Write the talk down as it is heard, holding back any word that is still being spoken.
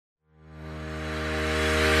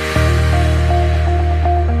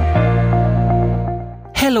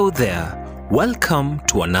Hello there. Welcome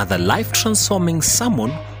to another life-transforming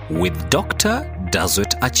sermon with Dr.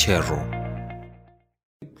 Dazwet Achero.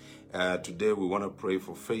 Today we want to pray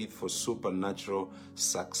for faith for supernatural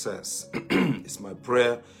success. It's my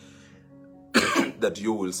prayer that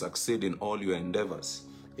you will succeed in all your endeavors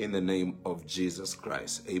in the name of Jesus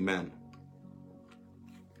Christ. Amen.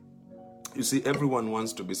 You see, everyone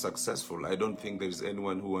wants to be successful. I don't think there is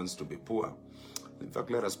anyone who wants to be poor. In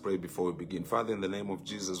fact, let us pray before we begin. Father, in the name of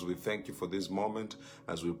Jesus, we thank you for this moment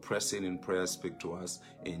as we press in prayer. Speak to us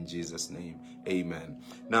in Jesus' name. Amen.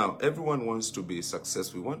 Now, everyone wants to be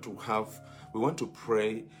successful. We want to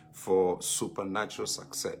pray for supernatural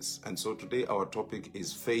success. And so today our topic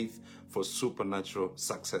is faith for supernatural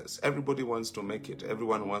success. Everybody wants to make it.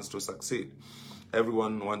 Everyone wants to succeed.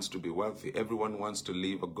 Everyone wants to be wealthy. Everyone wants to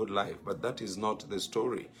live a good life. But that is not the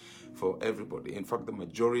story for everybody. In fact, the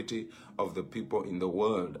majority of the people in the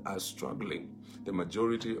world are struggling. The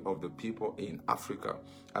majority of the people in Africa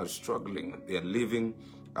are struggling. They are living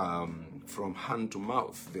from hand to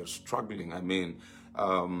mouth. They're struggling.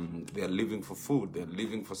 They are living for food. They're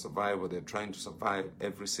living for survival. They're trying to survive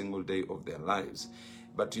every single day of their lives.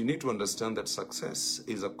 But you need to understand that success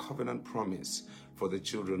is a covenant promise for the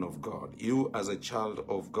children of God. You, as a child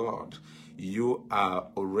of God, you are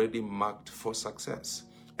already marked for success.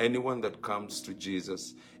 Anyone that comes to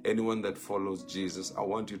Jesus, anyone that follows Jesus, I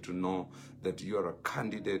want you to know that you are a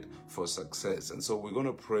candidate for success. And so we're going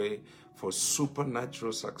to pray for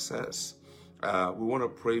supernatural success. We want to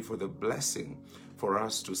pray for the blessing for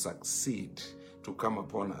us to succeed, to come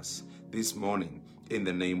upon us this morning in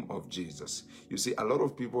the name of Jesus. You see, a lot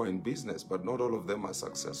of people are in business, but not all of them are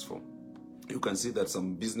successful. You can see that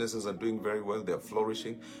some businesses are doing very well, they're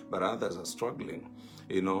flourishing, but others are struggling.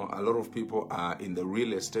 You know, a lot of people are in the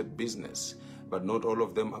real estate business, but not all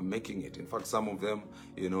of them are making it. In fact, some of them,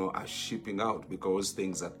 are shipping out because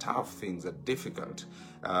things are tough, things are difficult.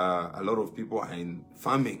 A lot of people are in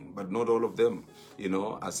farming, but not all of them,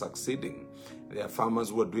 are succeeding. There are farmers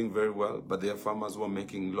who are doing very well, but there are farmers who are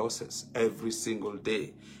making losses every single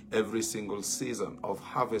day, every single season of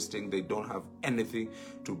harvesting. They don't have anything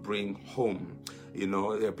to bring home.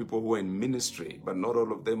 There are people who are in ministry, but not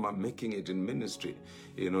all of them are making it in ministry.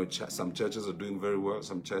 Some churches are doing very well.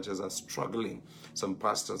 Some churches are struggling. Some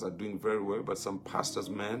pastors are doing very well, but some pastors,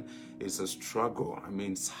 man, it's a struggle.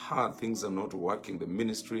 It's hard. Things are not working. The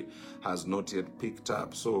ministry has not yet picked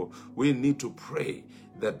up. So we need to pray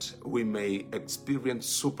that we may experience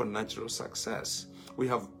supernatural success. We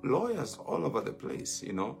have lawyers all over the place,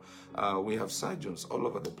 we have surgeons all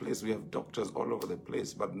over the place, we have doctors all over the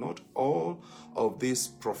place, but not all of these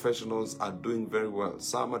professionals are doing very well.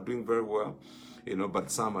 Some are doing very well, but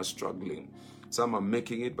some are struggling. Some are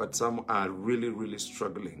making it, but some are really, really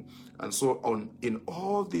struggling. And so in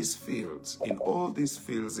all these fields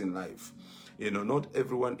in life, not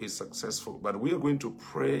everyone is successful, but we are going to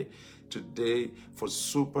pray today for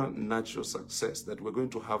supernatural success, that we're going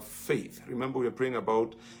to have faith. Remember, we're praying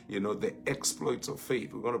about, the exploits of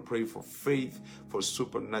faith. We're going to pray for faith for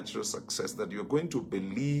supernatural success, that you're going to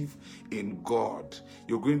believe in God.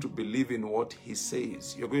 You're going to believe in what He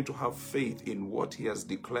says. You're going to have faith in what He has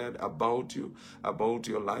declared about you, about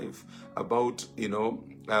your life, about,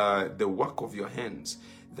 the work of your hands,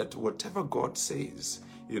 that whatever God says,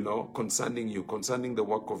 concerning you, concerning the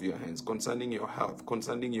work of your hands, concerning your health,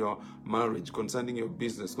 concerning your marriage, concerning your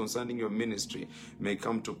business, concerning your ministry, may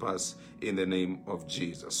come to pass in the name of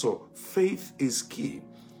Jesus. So faith is key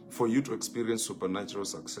for you to experience supernatural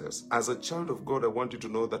success. As a child of God, I want you to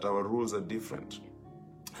know that our rules are different.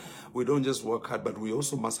 We don't just work hard, but we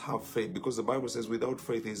also must have faith, because the Bible says without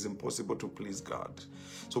faith it is impossible to please God.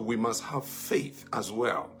 So we must have faith as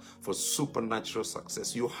well for supernatural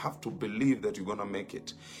success. You have to believe that you're going to make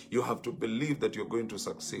it. You have to believe that you're going to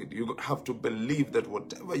succeed. You have to believe that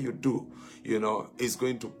whatever you do, is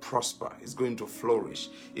going to prosper, is going to flourish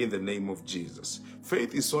in the name of Jesus.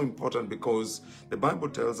 Faith is so important because the Bible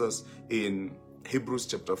tells us in Hebrews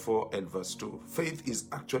chapter 4 and verse 2, faith is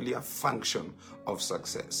actually a function of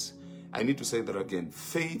success. I need to say that again.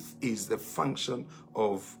 Faith is the function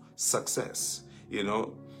of success,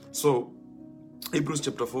 So Hebrews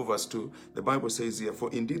chapter 4 verse 2, the Bible says here,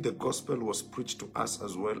 for indeed the gospel was preached to us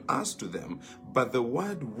as well as to them, but the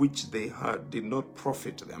word which they heard did not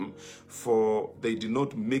profit them, for they did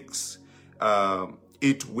not mix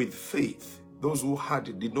it with faith Those who had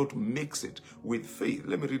it did not mix it with faith.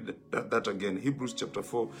 Let me read that again. Hebrews chapter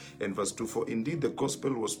 4 and verse 2. For indeed the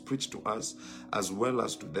gospel was preached to us as well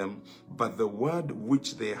as to them, but the word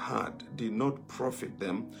which they had did not profit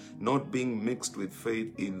them, not being mixed with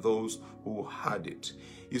faith in those who had it.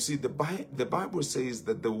 You see, the Bible says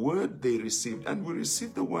that the word they received, and we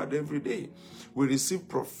receive the word every day. We receive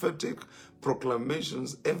prophetic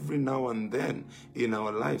proclamations every now and then in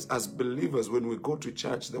our lives. As believers, when we go to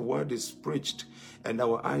church, the word is preached and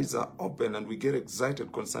our eyes are open and we get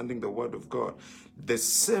excited concerning the word of God. The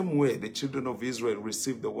same way the children of Israel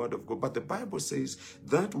received the word of God. But the Bible says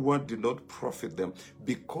that word did not profit them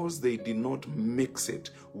because they did not mix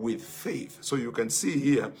it with faith. So you can see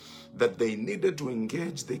here that they needed to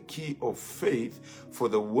engage the key of faith for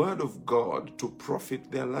the word of God to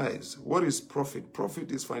profit their lives. What is profit?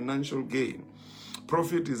 Profit is financial gain.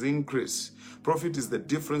 Profit is increase. Profit is the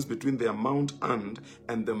difference between the amount earned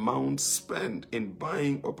and the amount spent in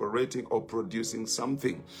buying, operating, or producing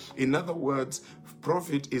something. In other words,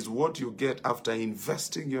 profit is what you get after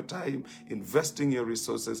investing your time, investing your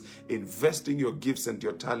resources, investing your gifts and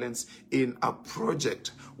your talents in a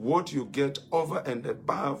project. What you get over and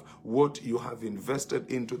above what you have invested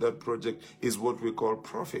into that project is what we call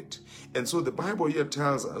profit. And so the Bible here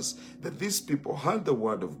tells us that these people heard the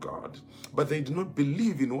word of God, but they did not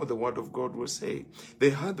believe in what the word of God was saying. They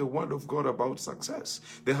heard the word of God about success.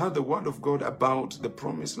 They heard the word of God about the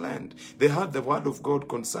promised land. They heard the word of God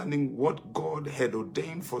concerning what God had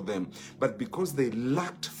ordained for them. But because they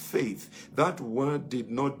lacked faith, that word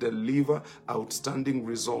did not deliver outstanding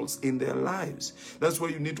results in their lives. That's why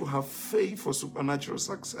you need to have faith for supernatural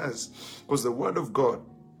success, because the word of God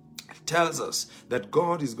tells us that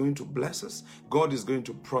God is going to bless us, God is going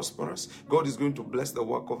to prosper us, God is going to bless the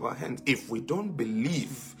work of our hands. If we don't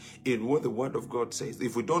believe in what the word of God says,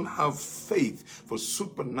 if we don't have faith for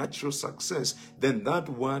supernatural success, then that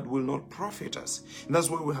word will not profit us. And that's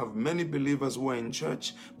why we have many believers who are in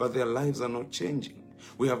church, but their lives are not changing.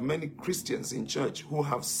 We have many Christians in church who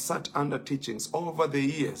have sat under teachings over the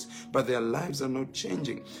years, but their lives are not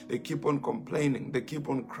changing. They keep on complaining. They keep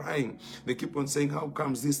on crying. They keep on saying, how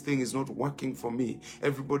comes this thing is not working for me?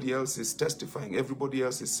 Everybody else is testifying. Everybody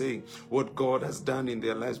else is saying what God has done in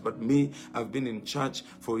their lives. But me, I've been in church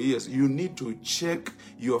for years. You need to check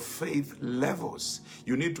your faith levels.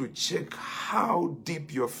 You need to check how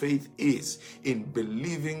deep your faith is in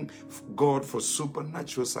believing God for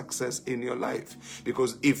supernatural success in your life.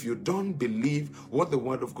 Because if you don't believe what the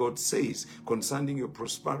word of God says concerning your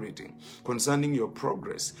prosperity, concerning your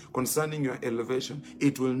progress, concerning your elevation,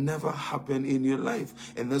 it will never happen in your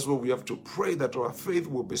life. And that's why we have to pray that our faith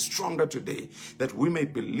will be stronger today, that we may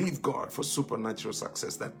believe God for supernatural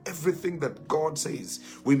success, that everything that God says,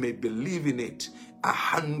 we may believe in it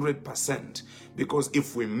 100%. Because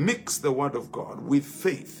if we mix the word of God with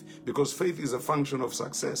faith, because faith is a function of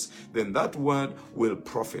success, then that word will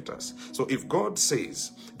profit us. So if God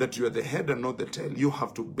says that you are the head and not the tail, you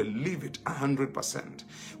have to believe it 100%.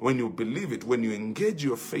 When you believe it, when you engage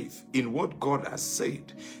your faith in what God has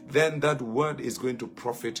said, then that word is going to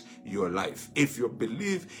profit your life. If you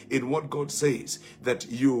believe in what God says, that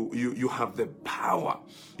you have the power,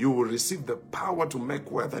 you will receive the power to make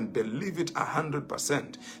wealth, and believe it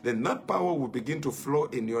 100%, then that power will begin to flow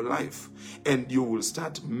in your life and you will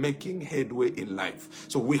start making headway in life.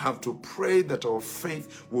 So we have to pray that our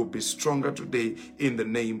faith will be stronger today in the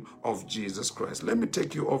name of Jesus Christ. Let me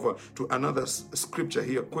take you over to another scripture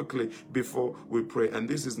here quickly before we pray. And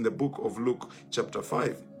this is in the book of Luke chapter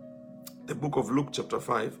 5. The book of Luke chapter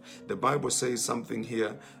 5, the Bible says something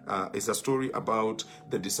here. It's a story about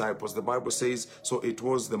the disciples. The Bible says, so it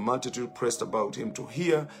was the multitude pressed about him to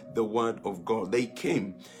hear the word of God. They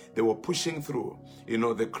came. They were pushing through,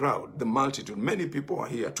 the crowd, the multitude. Many people are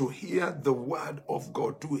here to hear the word of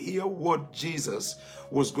God, to hear what Jesus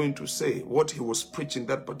was going to say, what he was preaching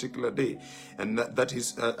that particular day. And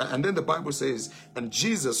and then the Bible says, and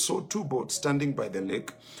Jesus saw two boats standing by the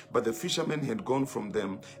lake, but the fishermen had gone from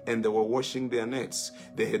them and they were washing their nets.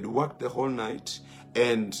 They had worked the whole night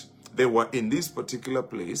and they were in this particular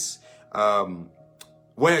place,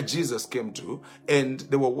 where Jesus came to, and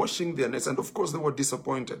they were washing their nets, and of course they were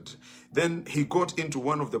disappointed. Then he got into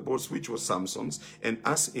one of the boats, which was Samson's, and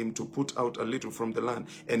asked him to put out a little from the land.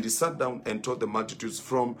 And he sat down and taught the multitudes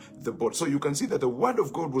from the boat. So you can see that the word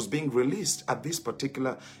of God was being released at this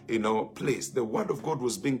particular, place. The word of God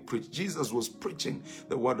was being preached. Jesus was preaching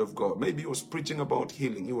the word of God. Maybe he was preaching about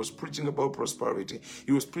healing. He was preaching about prosperity.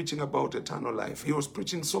 He was preaching about eternal life. He was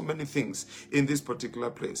preaching so many things in this particular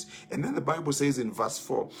place. And then the Bible says in verse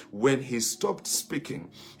 4, when he stopped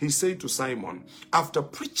speaking, he said to Simon, after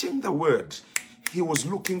preaching the word, he was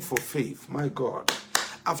looking for faith. My God.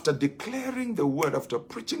 After declaring the word, after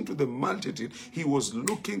preaching to the multitude, he was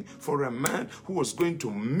looking for a man who was going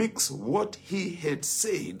to mix what he had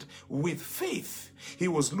said with faith. He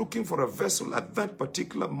was looking for a vessel at that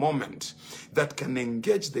particular moment that can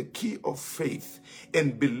engage the key of faith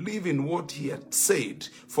and believe in what he had said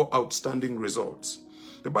for outstanding results.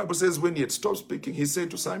 The Bible says when he had stopped speaking, he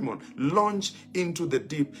said to Simon, launch into the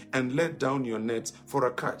deep and let down your nets for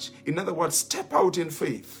a catch. In other words, step out in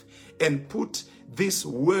faith and put this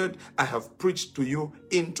word I have preached to you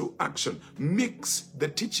into action. Mix the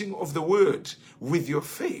teaching of the word with your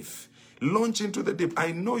faith. Launch into the deep.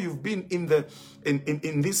 I know you've been in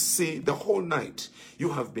this sea the whole night. You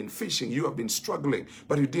have been fishing, you have been struggling,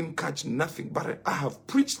 but you didn't catch nothing. But I have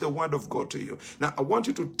preached the word of God to you. Now I want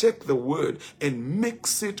you to take the word and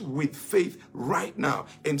mix it with faith right now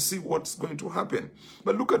and see what's going to happen.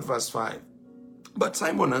 But look at verse 5. But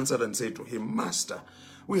Simon answered and said to him, Master,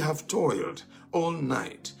 we have toiled all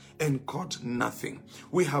night and caught nothing.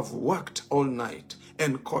 We have worked all night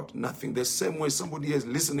and caught nothing. The same way somebody is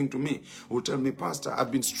listening to me will tell me, Pastor,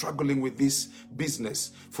 I've been struggling with this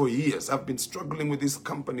business for years. I've been struggling with this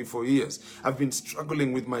company for years. I've been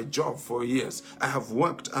struggling with my job for years. I have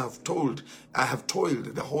worked, I have toiled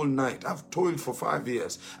the whole night. I've toiled for 5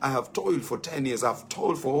 years. I have toiled for 10 years. I've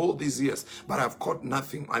toiled for all these years, but I've caught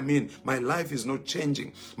nothing. I mean, my life is not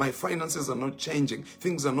changing. My finances are not changing.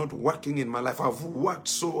 Things are not working in my life. I've worked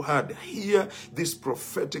so hard. Hear this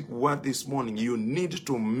prophetic word this morning. You need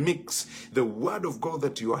to mix the word of God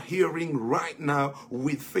that you are hearing right now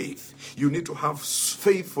with faith. You need to have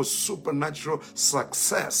faith for supernatural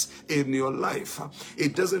success in your life.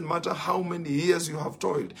 It doesn't matter how many years you have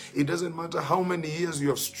toiled. It doesn't matter how many years you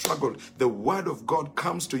have struggled. The word of God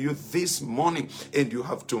comes to you this morning and you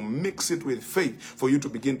have to mix it with faith for you to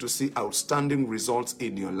begin to see outstanding results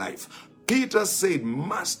in your life. Peter said,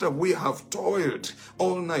 Master, we have toiled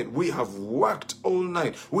all night. We have worked all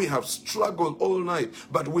night. We have struggled all night,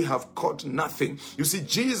 but we have caught nothing. You see,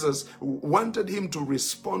 Jesus wanted him to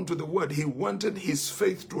respond to the word. He wanted his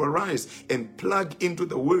faith to arise and plug into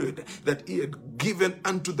the word that he had given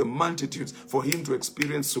unto the multitudes for him to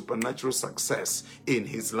experience supernatural success in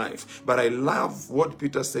his life. But I love what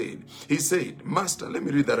Peter said. He said, Master, let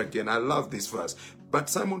me read that again. I love this verse. But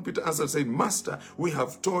Simon Peter answered and said, Master, we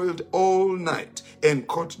have toiled all night and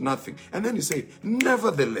caught nothing. And then he said,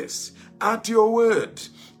 nevertheless, at your word,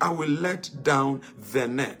 I will let down the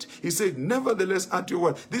net. He said, nevertheless, at your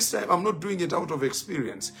word. This time, I'm not doing it out of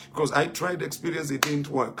experience because I tried experience, it didn't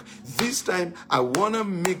work. This time, I want to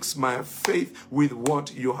mix my faith with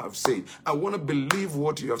what you have said. I want to believe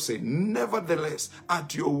what you have said. Nevertheless,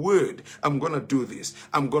 at your word, I'm going to do this.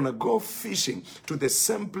 I'm going to go fishing to the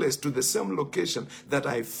same place, to the same location that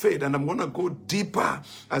I fed, and I'm going to go deeper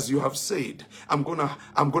as you have said. I'm going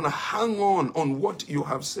to hang on what you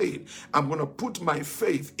have said. I'm going to put my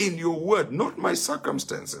faith in your word, not my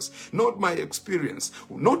circumstances, not my experience,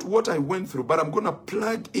 not what I went through, but I'm going to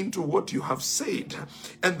plug into what you have said.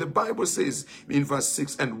 And the Bible says in verse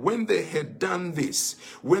 6, and when they had done this,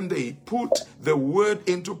 when they put the word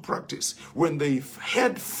into practice, when they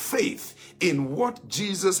had faith in what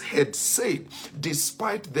Jesus had said,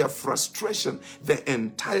 despite their frustration the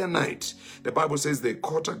entire night, the Bible says they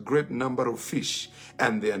caught a great number of fish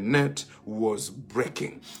and their net was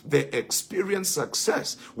breaking. They experienced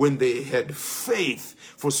success when they had faith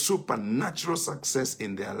for supernatural success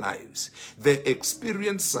in their lives. They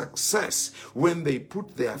experienced success when they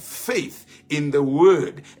put their faith in the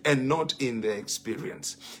word and not in their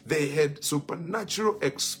experience. They had supernatural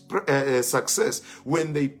success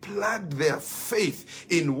when they plugged their faith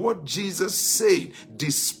in what Jesus said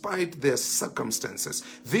despite their circumstances.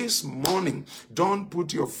 This morning, don't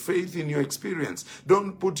put your faith in your experience.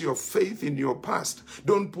 Don't put your faith in your past.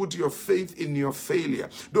 Don't put your faith in your failure.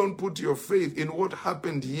 Don't put your faith in what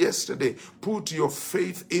happened yesterday. Put your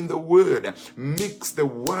faith in the word. Mix the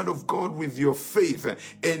word of God with your faith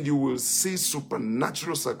and you will see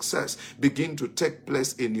supernatural success begin to take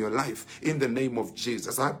place in your life in the name of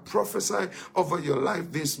Jesus. I prophesy over your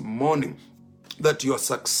life this morning that your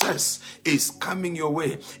success is coming your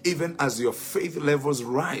way even as your faith levels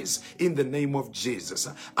rise in the name of Jesus.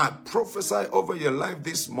 I prophesy over your life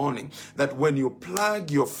this morning that when you plug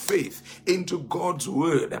your faith into God's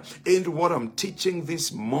word, into what I'm teaching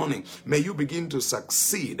this morning, may you begin to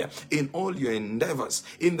succeed in all your endeavors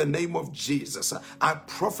in the name of Jesus. I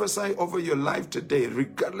prophesy over your life today,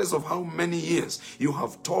 regardless of how many years you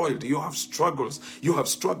have toiled, you have struggled, you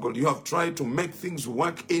have tried to make things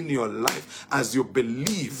work in your life. As as you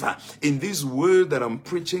believe in this word that I'm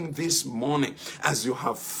preaching this morning, as you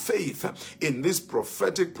have faith in this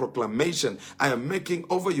prophetic proclamation I am making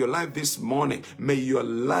over your life this morning, may your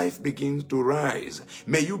life begin to rise.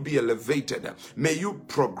 May you be elevated. May you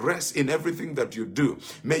progress in everything that you do.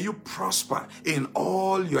 May you prosper in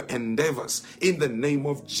all your endeavors in the name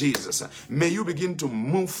of Jesus. May you begin to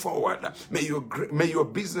move forward. May your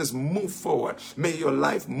business move forward. May your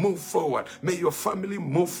life move forward. May your family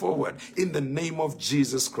move forward in the name of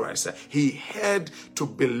Jesus Christ. He had to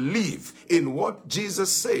believe in what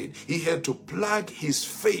Jesus said. He had to plug his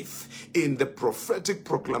faith in the prophetic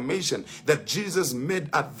proclamation that Jesus made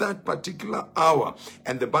at that particular hour.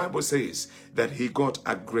 And the Bible says that he got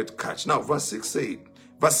a great catch. Now, verse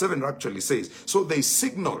 7 actually says, so they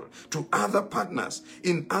signaled to other partners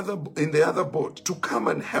in the other boat to come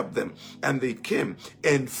and help them. And they came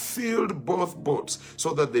and filled both boats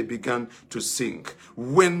so that they began to sink.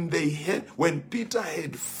 When Peter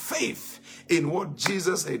had faith in what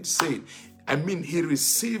Jesus had said, he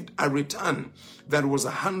received a return that was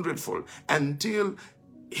 100-fold, until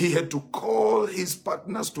he had to call his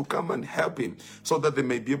partners to come and help him so that they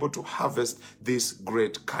may be able to harvest this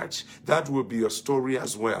great catch. That will be your story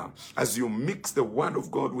as well. As you mix the word of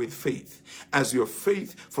God with faith, as your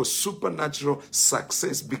faith for supernatural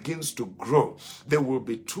success begins to grow, there will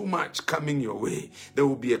be too much coming your way. There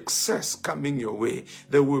will be excess coming your way.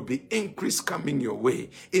 There will be increase coming your way.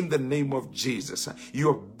 In the name of Jesus,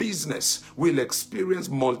 your business will experience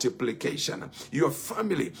multiplication. Your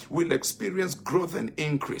family will experience growth and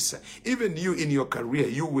increase. Even you in your career,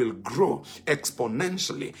 you will grow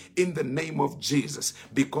exponentially in the name of Jesus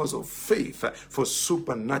because of faith for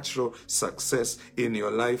supernatural success in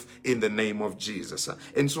your life in the name of Jesus.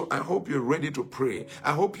 And so I hope you're ready to pray.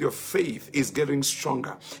 I hope your faith is getting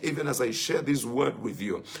stronger even as I share this word with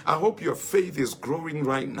you. I hope your faith is growing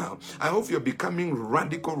right now. I hope you're becoming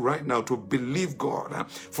radical right now to believe God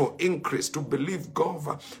for increase, to believe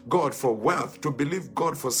God for wealth, to believe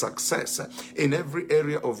God for success in every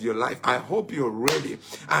area of your life. I hope you're ready.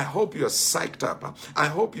 I hope you're psyched up. I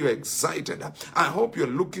hope you're excited. I hope you're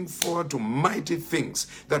looking forward to mighty things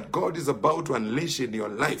that God is about to unleash in your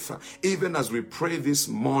life, even as we pray this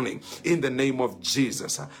morning in the name of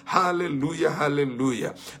Jesus. Hallelujah,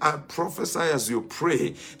 hallelujah. I prophesy as you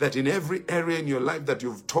pray that in every area in your life that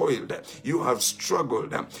you've toiled, you have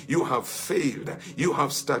struggled, you have failed, you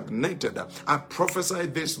have stagnated, I prophesy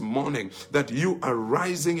this morning that you are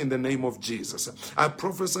rising in the name of Jesus. I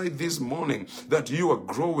prophesy this morning that you are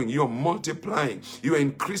growing, you are multiplying, you are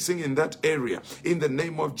increasing in that area in the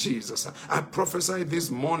name of Jesus. I prophesy this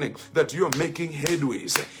morning that you are making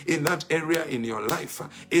headways in that area in your life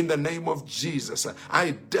in the name of Jesus.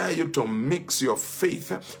 I dare you to mix your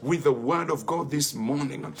faith with the word of God this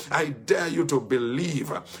morning. I dare you to believe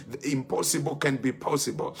the impossible can be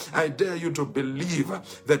possible. I dare you to believe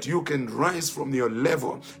that you can rise from your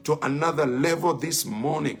level to another level this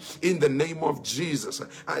morning in the name of Jesus.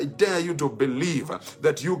 I dare you to believe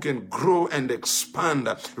that you can grow and expand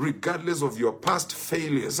regardless of your past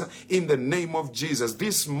failures in the name of Jesus.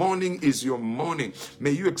 This morning is your morning.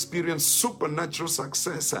 May you experience supernatural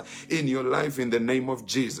success in your life in the name of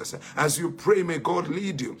Jesus. As you pray, may God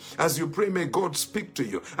lead you. As you pray, may God speak to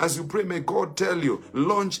you. As you pray, may God tell you,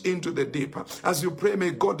 launch into the deep. As you pray,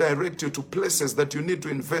 may God direct you to places that you need to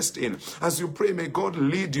invest in. As you pray, may God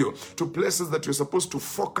lead you to places that you're supposed to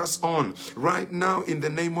focus on right now in the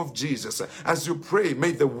name of Jesus. As you pray,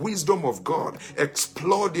 may the wisdom of God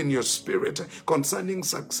explode in your spirit concerning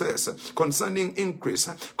success, concerning increase,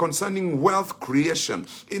 concerning wealth creation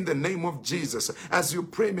in the name of Jesus. As you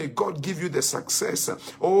pray, may God give you the success,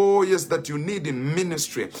 oh yes, that you need in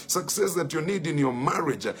ministry, success that you need in your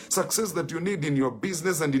marriage, success that you need in your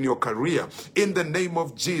business and in your career in the name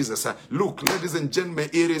of Jesus. Look, ladies and gentlemen,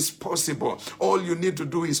 it is possible. All you need to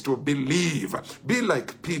do is to believe. Be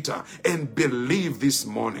like Peter and believe this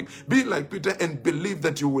morning. Be like Peter and believe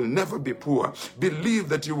that you will never be poor. Believe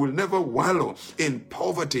that you will never wallow in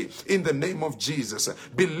poverty in the name of Jesus.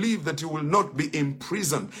 Believe that you will not be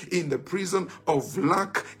imprisoned in the prison of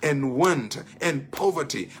lack and want and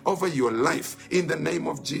poverty over your life in the name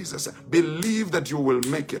of Jesus. Believe that you will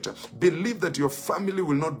make it. Believe that your family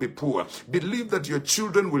will not be poor. Believe that your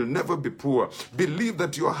children will never be poor. Believe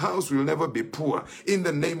that your house will never be poor in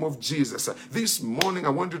the name of Jesus. This morning I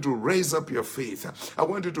want you to raise up your faith. I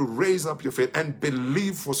want you to raise up your faith and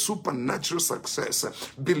believe for supernatural success.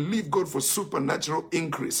 Believe God for supernatural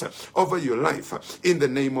increase over your life in the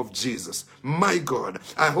name of Jesus. My God,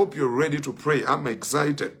 I hope you're ready to pray. I'm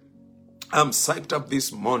excited. I'm psyched up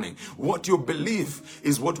this morning. What you believe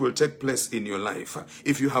is what will take place in your life.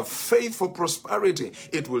 If you have faith for prosperity,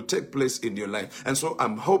 it will take place in your life. And so I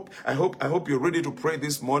hope you're ready to pray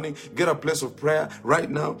this morning. Get a place of prayer right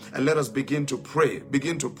now and let us begin to pray.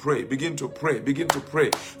 Begin to pray. Begin to pray. Begin to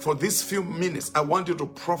pray. For these few minutes, I want you to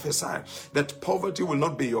prophesy that poverty will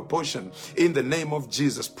not be your portion in the name of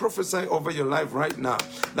Jesus. Prophesy over your life right now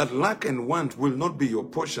that lack and want will not be your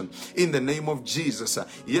portion in the name of Jesus.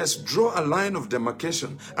 Yes, draw a line of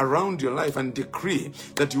demarcation around your life and decree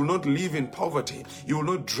that you will not live in poverty, you will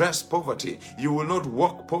not dress poverty, you will not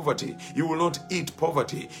walk poverty, you will not eat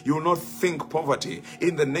poverty, you will not think poverty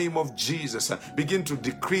in the name of Jesus. Begin to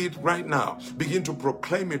decree it right now, begin to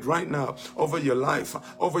proclaim it right now over your life,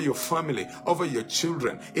 over your family, over your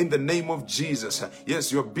children in the name of Jesus.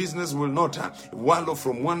 Yes, your business will not wallow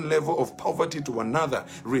from one level of poverty to another.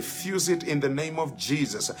 Refuse it in the name of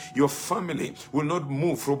Jesus. Your family will not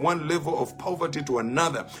move from one level of poverty to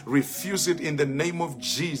another. Refuse it in the name of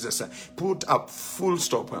Jesus. Put a full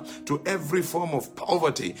stop to every form of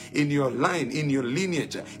poverty in your line, in your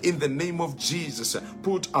lineage, in the name of Jesus.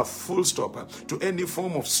 Put a full stop to any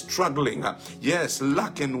form of struggling, yes,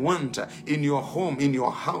 lack and want in your home, in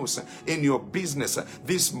your house, in your business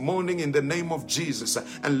this morning in the name of Jesus.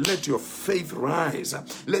 And let your faith rise.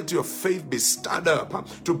 Let your faith be stirred up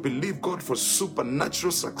to believe God for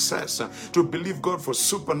supernatural success, to believe God for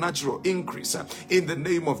supernatural increase in the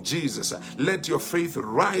name of Jesus. Let your faith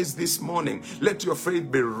rise this morning. Let your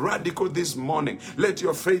faith be radical this morning. Let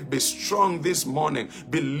your faith be strong this morning.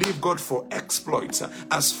 Believe God for exploits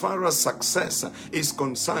as far as success is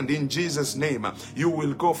concerned in Jesus' name. You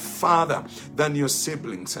will go farther than your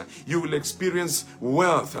siblings. You will experience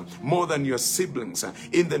wealth more than your siblings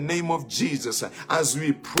in the name of Jesus. As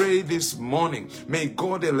we pray this morning, may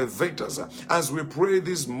God elevate us. As we pray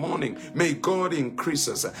this morning, may God increase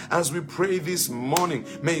us. As we pray this morning,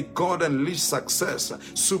 may God unleash success,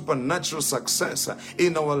 supernatural success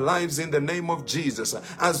in our lives in the name of Jesus.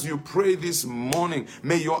 As you pray this morning,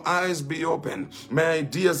 may your eyes be open. May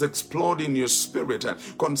ideas explode in your spirit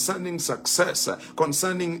concerning success,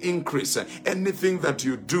 concerning increase. Anything that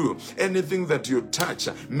you do, anything that you touch,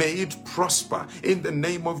 may it prosper in the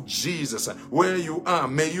name of Jesus. Where you are,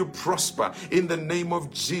 may you prosper in the name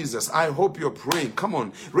of Jesus. I hope you're praying. Come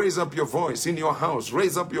on, raise up your voice in your house,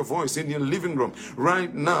 raise up your voice in your living room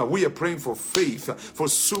right now. We are praying for faith, for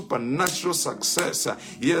supernatural success.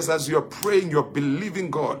 Yes, as you're praying, you're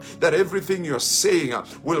believing God that everything you're saying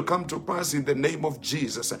will come to pass in the name of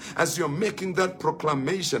Jesus. As you're making that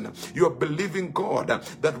proclamation, you're believing God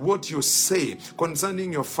that what you say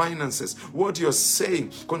concerning your finances, what you're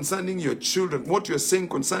saying concerning your children, what you're saying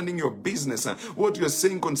concerning your business, what you're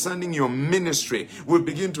saying concerning your ministry will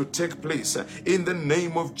begin to take place in the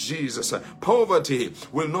name of Jesus. Poverty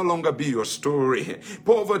will no longer be your story.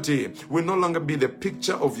 Poverty will no longer be the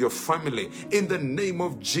picture of your family in the name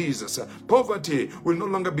of Jesus. Poverty will no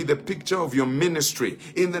longer be the picture of your ministry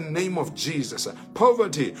in the name of Jesus.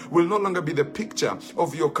 Poverty will no longer be the picture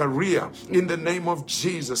of your career in the name of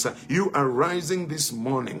Jesus. You are rising this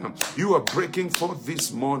morning. You are breaking forth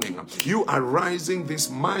this morning. You are rising this.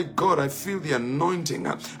 My God, I feel the anointing.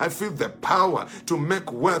 I feel the power to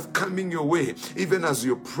make wealth coming your way even as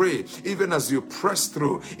you pray, even as you press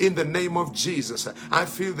through in the name of Jesus. I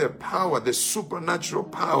feel the power, the supernatural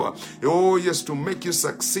power, oh yes, to make you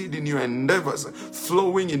succeed in your endeavors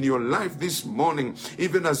flowing in your life this morning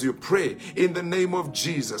even as you pray in the name of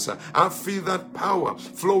Jesus. I feel that power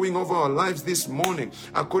flowing over our lives this morning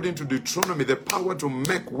according to Deuteronomy, the power to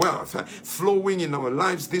make wealth flowing in our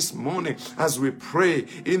lives this morning as we pray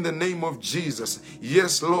in the name of Jesus.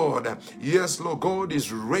 Yes, Lord. Yes, Lord. God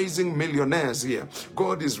is raising millionaires here.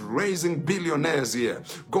 God is raising billionaires here.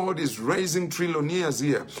 God is raising trillionaires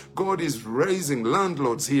here. God is raising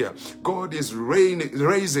landlords here. God is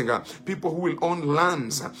raising people who will own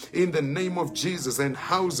lands in the name of Jesus and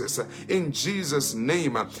houses in Jesus'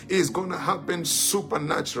 name. It's going to happen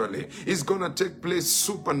supernaturally. It's going to take place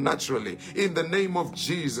supernaturally in the name of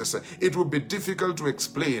Jesus. It will be difficult to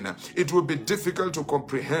explain. It will be difficult to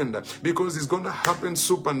comprehend because it's going to happen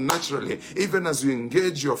supernaturally even as you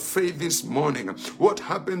engage your faith this morning. What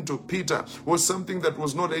happened to Peter was something that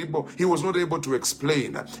he was not able to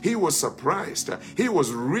explain. He was surprised. He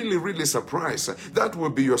was really surprised. That will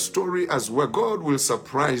be your story as well. God will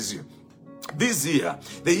surprise you. This year,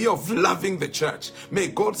 the year of loving the church, may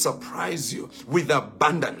God surprise you with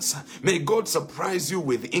abundance. May God surprise you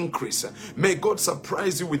with increase. May God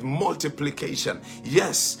surprise you with multiplication.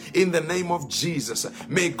 Yes, in the name of Jesus.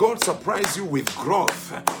 May God surprise you with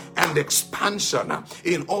growth and expansion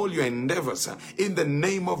in all your endeavors in the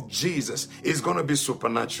name of Jesus is going to be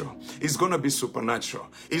supernatural. It's going to be supernatural.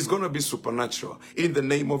 It's going to be supernatural in the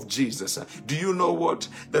name of Jesus. Do you know what?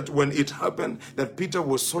 That when it happened, that Peter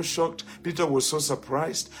was so shocked, Peter was so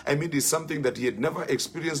surprised. I mean, it's something that he had never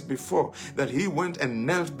experienced before, that he went and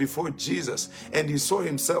knelt before Jesus and he saw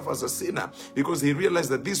himself as a sinner because he realized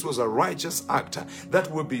that this was a righteous act.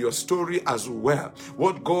 That will be your story as well.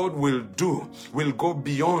 What God will do will go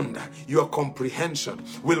beyond your comprehension,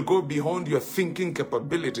 will go beyond your thinking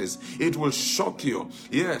capabilities. It will shock you.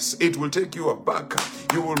 Yes, it will take you aback.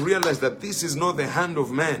 You will realize that this is not the hand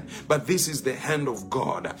of man, but this is the hand of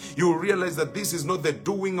God. You will realize that this is not the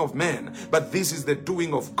doing of man, but this is the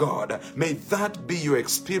doing of God. May that be your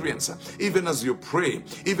experience, even as you pray,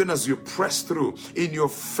 even as you press through in your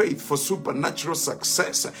faith for supernatural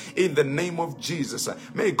success in the name of Jesus.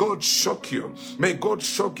 May God shock you. May God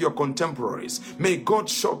shock your contemporaries. May God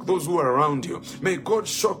shock those who are around you. May God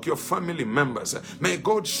shock your family members. May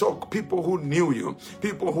God shock people who knew you,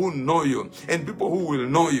 people who know you, and people who will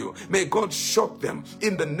know you. May God shock them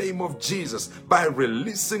in the name of Jesus by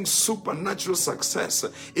releasing supernatural success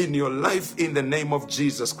in your life in the name of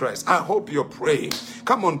Jesus Christ. I hope you're praying.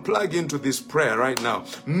 Come on, plug into this prayer right now.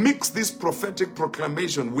 Mix this prophetic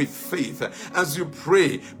proclamation with faith. As you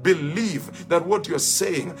pray, believe that what you're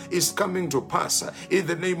saying is coming to pass in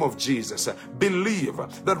the name of Jesus. Believe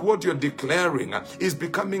that what you're declaring is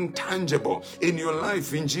becoming tangible in your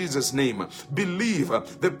life in Jesus' name. Believe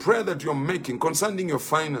the prayer that you're making concerning your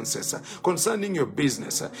finances, concerning your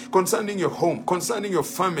business, concerning your home, concerning your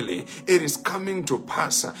family. It is coming to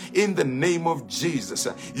pass in the name of Jesus.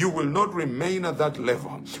 You will not remain at that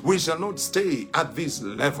level. We shall not stay at this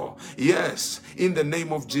level. Yes, in the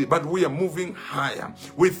name of Jesus. But we are moving higher.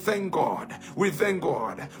 We thank God. We thank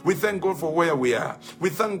God. We thank God for where we are. We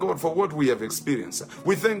thank God for what we have experienced.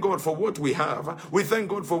 We thank God for what we have. We thank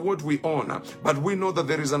God for what we own. But we know that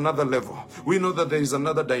there is another level. We know that there is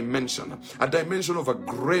another dimension. A dimension of a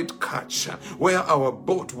great catch where our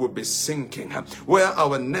boat will be sinking, where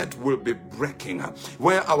our net will be breaking,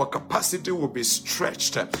 where our capacity will be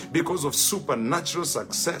stretched because of supernatural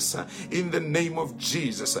success in the name of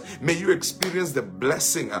Jesus. May you experience the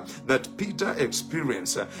blessing that Peter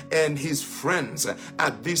experienced and his friends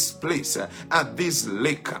at this place, at this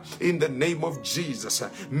lake, in the name of Jesus.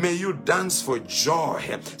 May you dance for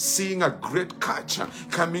joy, seeing a great catch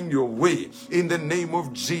coming your way in the name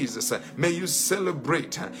of Jesus. May you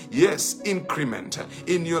celebrate, yes, increment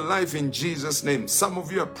in your life in Jesus' name. Some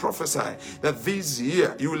of you are prophesying that this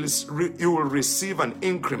year you will receive an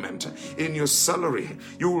increment in your salary.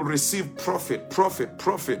 You will receive profit.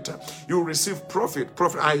 You will receive profit.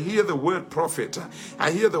 I hear the word profit.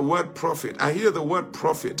 I hear the word profit. I hear the word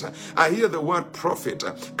profit. I hear the word profit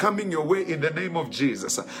coming your way in the name of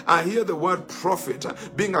Jesus. I hear the word profit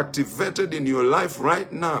being activated in your life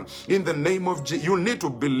right now in the name of Jesus. You need to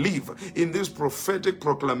believe in this prophetic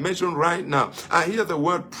proclamation right now. I hear the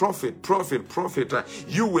word profit.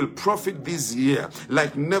 You will profit this year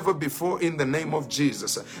like never before in the name of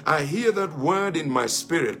Jesus. I hear that word in my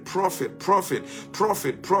spirit. Profit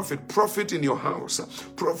in your house,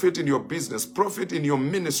 profit in your business, profit in your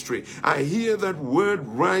ministry. I hear that word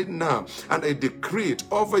right now and I decree it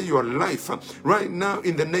over your life right now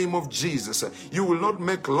in the name of Jesus. You will not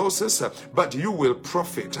make losses, but you will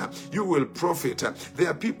profit. You will profit. There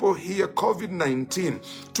are people here,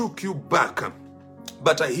 COVID-19 took you back.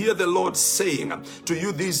 But I hear the Lord saying to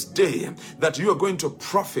you this day that you are going to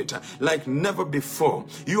profit like never before.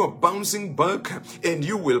 You are bouncing back and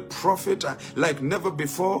you will profit like never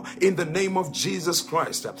before in the name of Jesus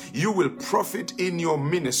Christ. You will profit in your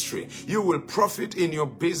ministry. You will profit in your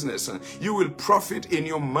business. You will profit in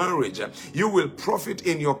your marriage. You will profit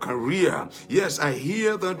in your career. Yes, I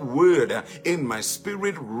hear that word in my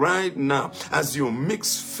spirit right now. As you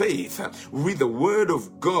mix faith with the word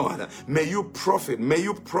of God, may you profit. May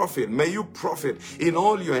you profit. May you profit in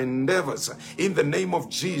all your endeavors in the name of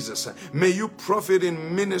Jesus. May you profit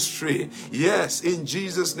in ministry. Yes, in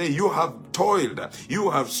Jesus' name. You have toiled. You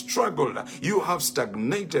have struggled. You have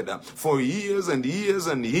stagnated for years and years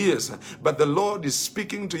and years. But the Lord is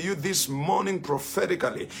speaking to you this morning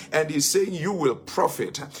prophetically, and He's saying you will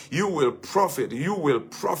profit. You will profit. You will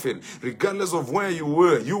profit. Regardless of where you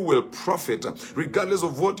were, you will profit. Regardless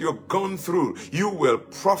of what you've gone through, you will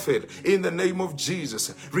profit in the name of Jesus.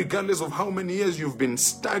 Jesus. Regardless of how many years you've been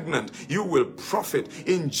stagnant, you will profit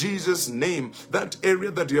in Jesus' name. That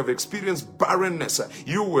area that you have experienced barrenness,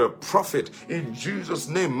 you will profit in Jesus'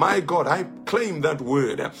 name. My God, I claim that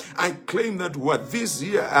word. I claim that word. This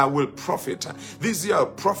year I will profit. This year I'll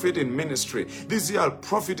profit in ministry. This year I'll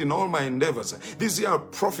profit in all my endeavors. This year I'll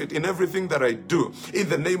profit in everything that I do in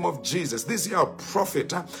the name of Jesus. This year I'll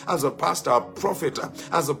profit as a pastor. I'll profit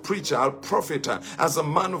as a preacher. I'll profit as a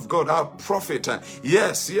man of God. I'll profit.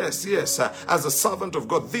 Yes. As a servant of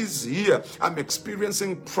God. This year I'm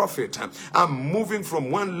experiencing profit. I'm moving from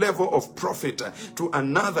one level of profit to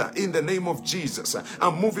another in the name of Jesus.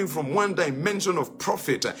 I'm moving from one dimension of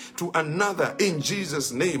profit to another in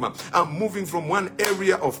Jesus' name. I'm moving from one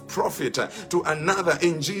area of profit to another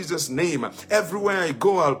in Jesus' name. Everywhere I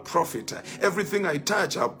go, I'll profit. Everything I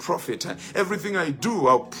touch, I'll profit. Everything I do,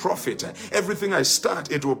 I'll profit. Everything I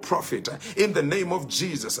start, it will profit in the name of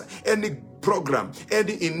Jesus. Any program,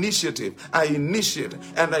 any initiative I initiate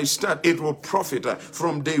and I start, it will profit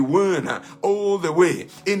from day one all the way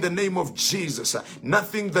in the name of Jesus.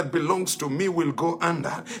 Nothing that belongs to me will go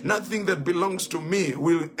under. Nothing that belongs to me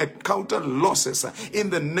will encounter losses in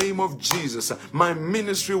the name of Jesus. My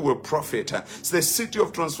ministry will profit. The City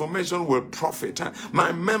of Transformation will profit.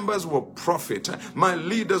 My members will profit. My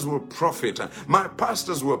leaders will profit. My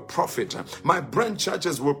pastors will profit. My branch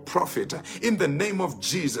churches will profit in the name of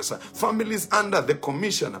Jesus. Families under the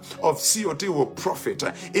commission of COT will profit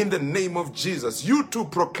in the name of Jesus. You too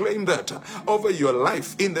proclaim that over your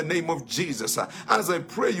life in the name of Jesus. As I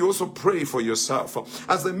pray, you also pray for yourself.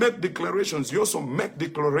 As I make declarations, you also make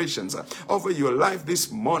declarations over your life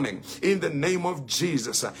this morning in the name of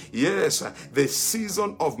Jesus. Yes, the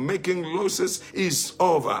season of making losses is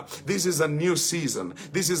over. This is a new season.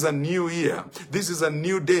 This is a new year. This is a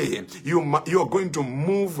new day. You're going to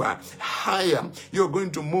move higher. You're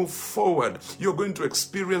going to move forward. You're going to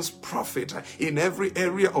experience profit in every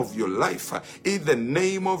area of your life in the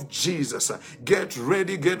name of Jesus. Get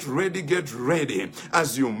ready, get ready, get ready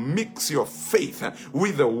as you mix your faith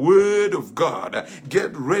with the word of God.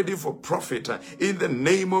 Get ready for profit in the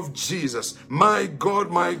name of Jesus. My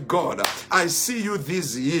God, I see you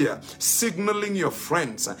this year signaling your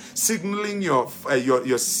friends, signaling your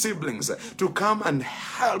siblings to come and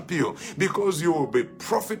help you, because you will be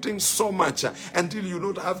profiting so much until you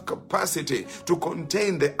don't have capacity to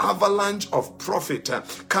contain the avalanche of profit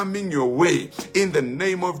coming your way in the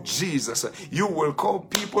name of Jesus. You will call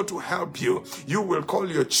people to help you. You will call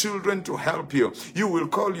your children to help you. You will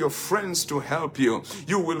call your friends to help you.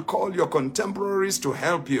 You will call your contemporaries to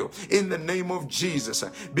help you in the name of Jesus,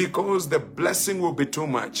 because the blessing will be too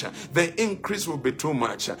much. The increase will be too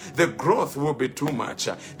much. The growth will be too much.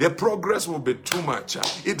 The progress will be too much.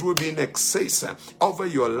 It will be in excess over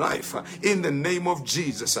your life in the name of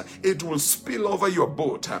Jesus. It will spill over your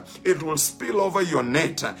boat. It will spill over your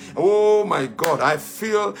net. Oh my God, I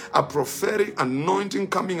feel a prophetic anointing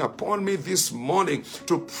coming upon me this morning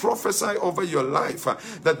to prophesy over your life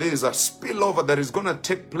that there is a spillover that is going to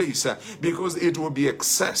take place because it will be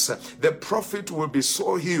excess. The profit will be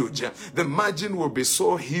so huge. The margin will be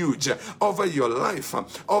so huge over your life,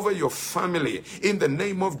 over your family. In the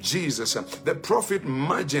name of Jesus, the profit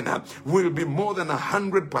margin will be more than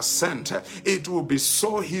 100%. It will be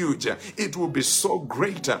so huge. It will be so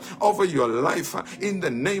great over your life in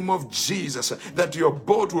the name of Jesus that your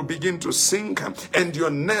boat will begin to sink and your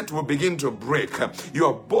net will begin to break.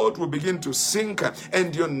 Your boat will begin to sink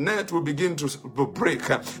and your net will begin to break.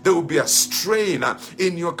 There will be a strain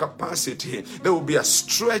in your capacity. There will be a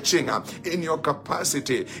stretching in your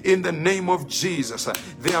capacity in the name of Jesus.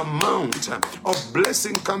 The amount of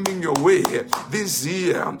blessing coming your way this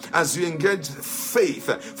year as you engage faith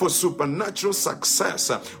for supernatural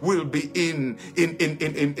success will be in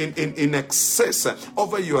excess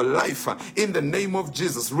over your life in the name of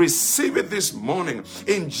Jesus. Receive it this morning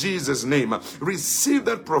in Jesus' name. Receive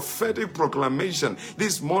that prophetic proclamation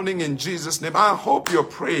this morning in Jesus' name. I hope you're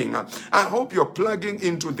praying. I hope you're plugging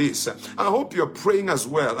into this. I hope you're praying as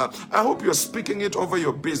well. I hope you're speaking it over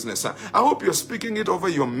your business. I hope you're speaking it over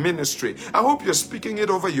your ministry. I hope you're speaking it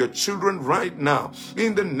over your children right now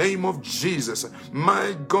in the name of Jesus.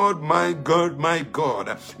 My God, my God, my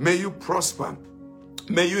God, may you prosper.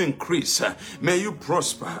 May you increase. May you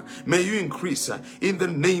prosper. May you increase in the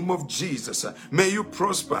name of Jesus. May you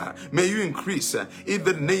prosper. May you increase in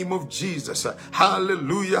the name of Jesus.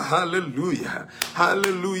 Hallelujah, hallelujah,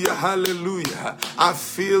 hallelujah, hallelujah. I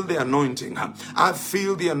feel the anointing. I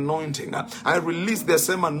feel the anointing. I release the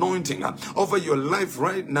same anointing over your life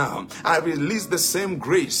right now. I release the same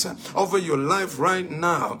grace over your life right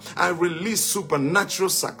now. I release supernatural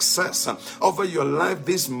success over your life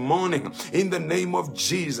this morning in the name of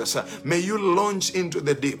Jesus. May you launch into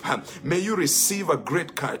the deep. May you receive a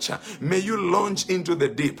great catch. May you launch into the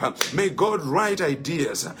deep. May God write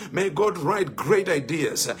ideas. May God write great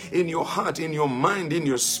ideas in your heart, in your mind, in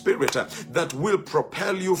your spirit that will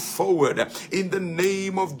propel you forward in the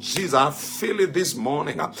name of Jesus. I feel it this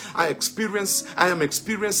morning. I am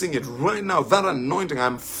experiencing it right now. That anointing,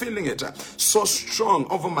 I'm feeling it so strong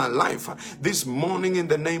over my life this morning in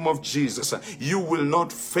the name of Jesus. You will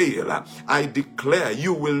not fail. I declare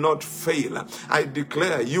you will not fail. I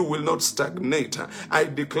declare you will not stagnate. I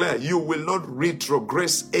declare you will not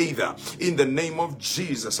retrogress either in the name of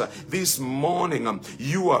Jesus. This morning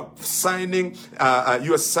you are signing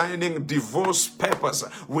divorce papers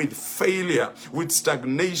with failure, with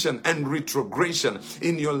stagnation and retrogression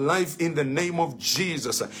in your life in the name of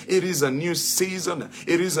Jesus. It is a new season.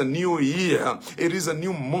 It is a new year. It is a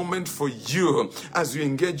new moment for you as you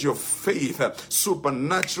engage your faith.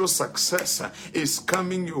 Supernatural success is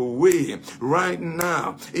coming your way right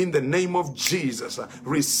now in the name of Jesus.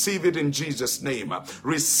 Receive it in Jesus' name.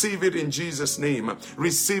 Receive it in Jesus' name.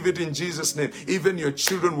 Receive it in Jesus' name. Even your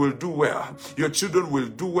children will do well. Your children will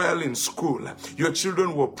do well in school. Your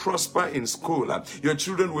children will prosper in school. Your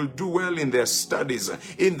children will do well in their studies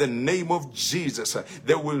in the name of Jesus.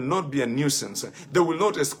 There will not be a nuisance. They will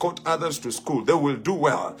not escort others to school. They will do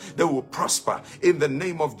well. They will prosper in the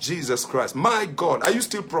name of Jesus Christ. My God, are you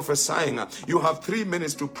still prophesying? You have 3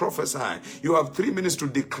 minutes to prophesy. You have 3 minutes to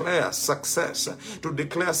declare success, to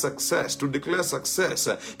declare success, to declare success,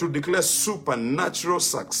 to declare supernatural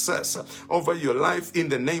success over your life in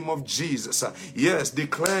the name of Jesus. Yes,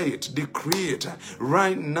 declare it, decree it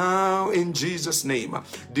right now in Jesus' name.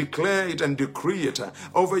 Declare it and decree it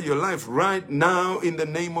over your life right now in the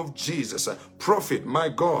name of Jesus. Prophet, my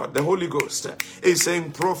God, the Holy Ghost is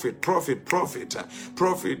saying, prophet, prophet, prophet,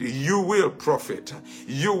 prophet, you will profit.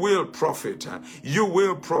 You will profit. You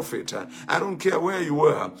will profit. I don't care where you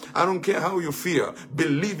are. I don't care how you feel.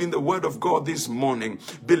 Believe in the word of God this morning.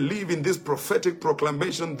 Believe in this prophetic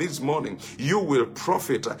proclamation this morning. You will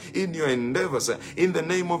profit in your endeavors in the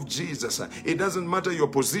name of Jesus. It doesn't matter your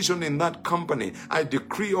position in that company. I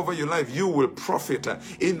decree over your life, you will profit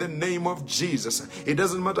in the name of Jesus. It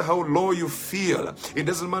doesn't matter how low you feel. It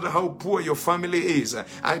doesn't matter how poor your family is.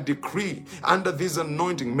 I decree under this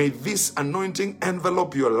anointing, may this anointing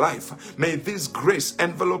envelop your life. May this grace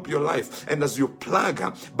envelop your life. And as you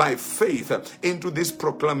plug by faith into these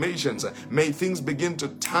proclamations, may things begin to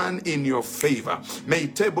turn in your favor. May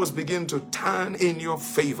tables begin to turn in your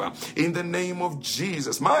favor in the name of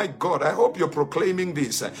Jesus. My God, I hope you're proclaiming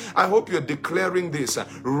this. I hope you're declaring this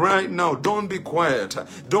right now. Don't be quiet.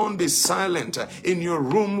 Don't be silent in your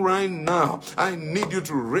room right now. I need you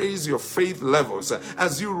to raise your faith levels.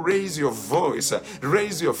 As you raise your voice,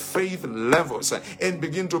 raise your faith levels and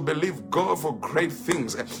begin to believe God for great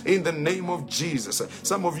things in the name of Jesus.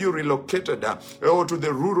 Some of you relocated to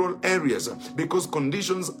the rural areas because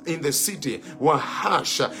conditions in the city were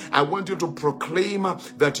harsh. I want you to proclaim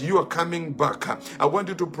that you are coming back. I want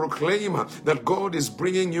you to proclaim that God is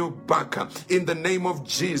bringing you back in the name of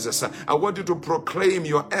Jesus. I want you to proclaim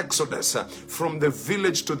your exodus from the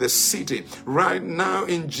village to the city right now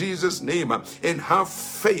in Jesus' name, and have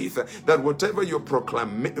faith that whatever you're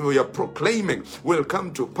proclaiming will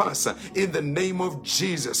come to pass in the name of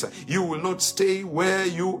Jesus. You will not stay where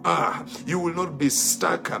you are. You will not be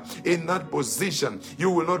stuck in that position. You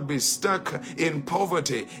will not be stuck in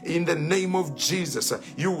poverty in the name of Jesus.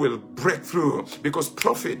 You will break through because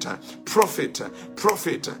profit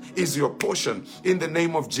is your portion in the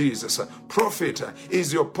name of Jesus. Profit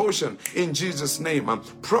is your portion in Jesus' name.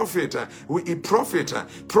 Profit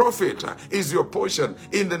is your portion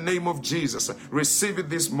in the name of Jesus. Receive it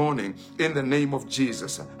this morning in the name of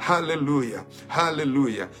Jesus. Hallelujah.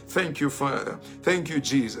 Hallelujah. Thank you, Father. Thank you,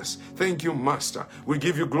 Jesus. Thank you, Master. We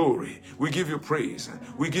give you glory. We give you praise.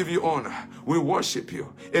 We give you honor. We worship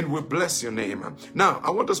you and we bless your name. Now,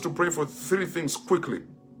 I want us to pray for 3 things quickly.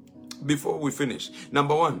 before we finish.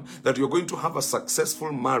 Number one, that you're going to have a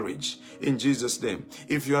successful marriage in Jesus' name.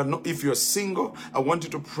 If you're single, I want you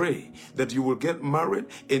to pray that you will get married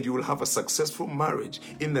and you will have a successful marriage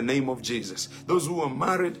in the name of Jesus. Those who are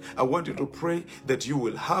married, I want you to pray that you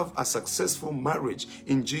will have a successful marriage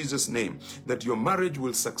in Jesus' name. That your marriage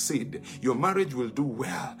will succeed. Your marriage will do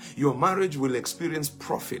well. Your marriage will experience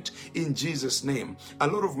profit in Jesus' name. A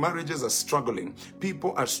lot of marriages are struggling.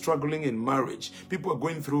 People are struggling in marriage. People are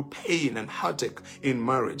going through pain and heartache in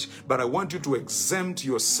marriage. But I want you to exempt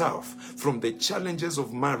yourself from the challenges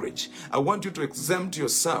of marriage. I want you to exempt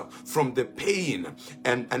yourself from the pain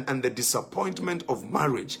and the disappointment of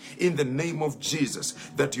marriage in the name of Jesus.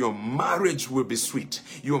 That your marriage will be sweet.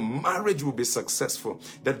 Your marriage will be successful.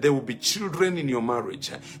 That there will be children in your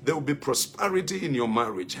marriage. There will be prosperity in your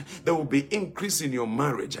marriage. There will be increase in your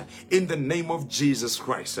marriage in the name of Jesus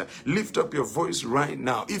Christ. Lift up your voice right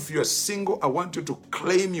now. If you're single, I want you to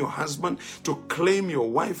claim your husband, to claim your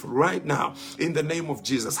wife right now in the name of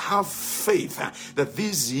Jesus. Have faith that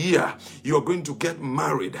this year you're going to get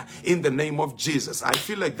married in the name of Jesus. I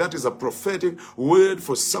feel like that is a prophetic word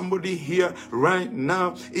for somebody here right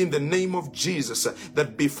now in the name of Jesus,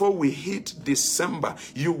 that before we hit December,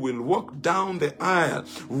 you will walk down the aisle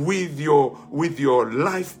with your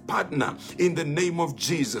life partner in the name of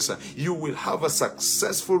Jesus. You will have a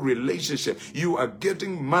successful relationship. You are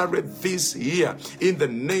getting married this year in the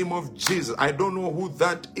name of Jesus. I don't know who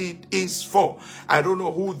that it is for. I don't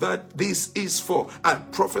know who that this is for. I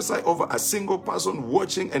prophesy over a single person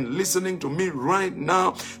watching and listening to me right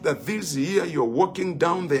now that this year you're walking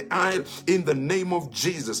down the aisle in the name of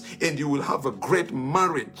Jesus, and you will have a great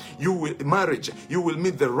marriage. You will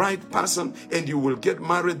meet the right person and you will get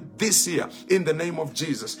married this year in the name of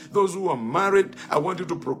Jesus. Those who are married, I want you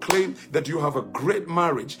to proclaim that you have a great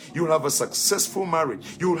marriage. You will have a successful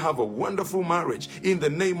marriage. You will have a wonderful marriage in the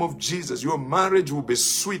name of Jesus. Your marriage will be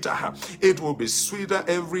sweeter. It will be sweeter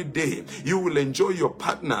every day. You will enjoy your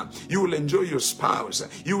partner. You will enjoy your spouse.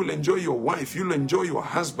 You will enjoy your wife. You will enjoy your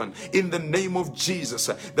husband in the name of Jesus.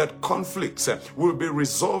 That conflicts will be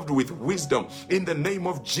resolved with wisdom in the name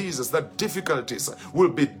of Jesus. That difficulties will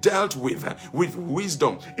be dealt with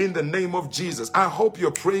wisdom in the name of Jesus. I hope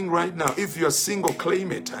you're praying right now. If you're single,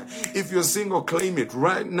 claim it. If you're single, claim it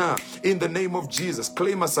right now in the name of Jesus.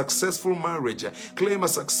 Claim a successful marriage. Claim a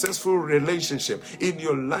successful relationship in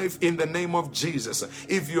your life in the name of Jesus.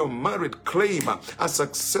 If you're married, claim a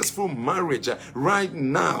successful marriage right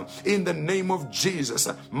now in the name of Jesus.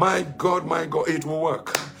 My God, it will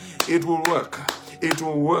work. It will work. It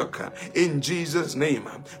will work in Jesus' name.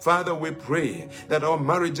 Father, we pray that our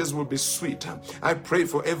marriages will be sweet. I pray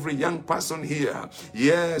for every young person here,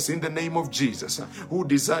 yes, in the name of Jesus, who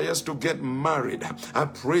desires to get married. I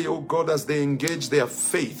pray, oh God, as they engage their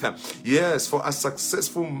faith, yes, for a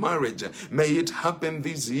successful marriage. May it happen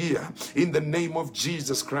this year in the name of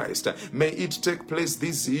Jesus Christ. May it take place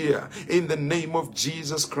this year in the name of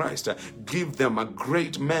Jesus Christ. Give them a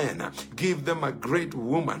great man. Give them a great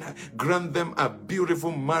woman. Grant them a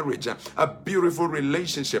beautiful marriage, a beautiful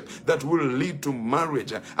relationship that will lead to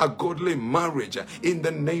marriage, a godly marriage in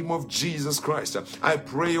the name of Jesus Christ. I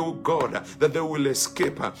pray, oh God, that they will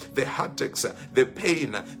escape the heartaches, the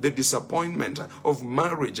pain, the disappointment of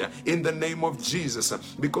marriage in the name of Jesus,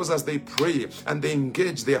 because as they pray and they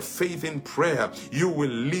engage their faith in prayer, you will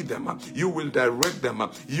lead them, you will direct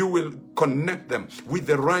them, you will connect them with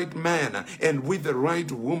the right man and with the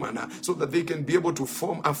right woman so that they can be able to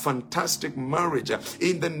form a fantastic marriage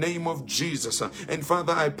in the name of Jesus. And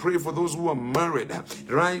Father, I pray for those who are married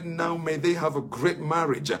right now, may they have a great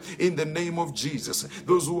marriage in the name of Jesus.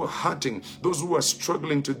 Those who are hurting, those who are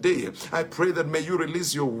struggling today, I pray that may you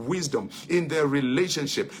release your wisdom in their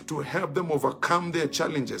relationship to help them overcome their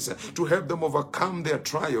challenges, to help them overcome their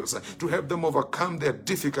trials, to help them overcome their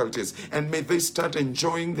difficulties, and may they start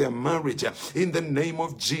enjoying their marriage in the name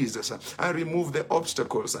of Jesus. I remove the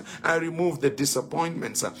obstacles, I remove the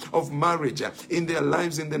disappointments of marriage in their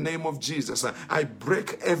lives in the name of Jesus. I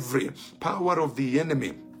break every power of the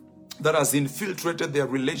enemy that has infiltrated their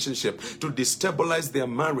relationship to destabilize their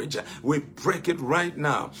marriage. We break it right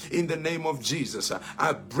now in the name of Jesus.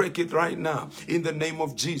 I break it right now in the name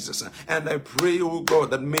of Jesus. And I pray, oh God,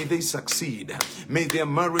 that may they succeed. May their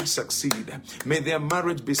marriage succeed. May their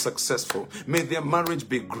marriage be successful. May their marriage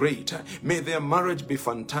be great. May their marriage be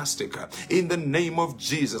fantastic. In the name of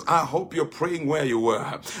Jesus. I hope you're praying where you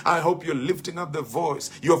were. I hope you're lifting up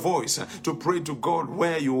your voice to pray to God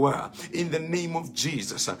where you are. In the name of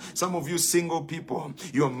Jesus. Some Some of you single people,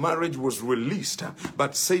 your marriage was released,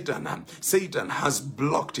 but Satan has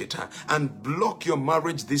blocked it and block your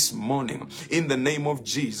marriage this morning in the name of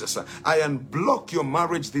Jesus. I unblock your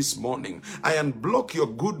marriage this morning. I unblock your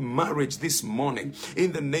good marriage this morning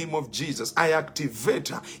in the name of Jesus. I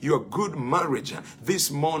activate your good marriage this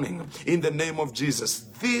morning in the name of Jesus.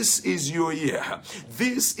 This is your year.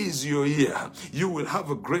 This is your year. You will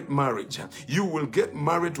have a great marriage. You will get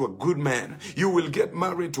married to a good man. You will get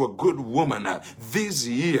married to a good woman this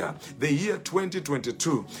year, the year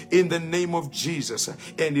 2022, in the name of Jesus.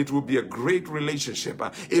 And it will be a great relationship.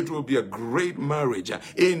 It will be a great marriage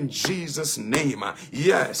in Jesus' name.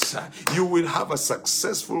 Yes, you will have a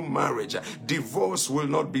successful marriage. Divorce will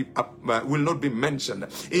not be mentioned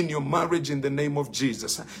in your marriage in the name of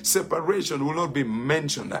Jesus. Separation will not be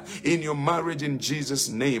mentioned in your marriage in Jesus'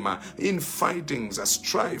 name. Infightings,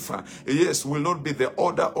 strife, yes, will not be the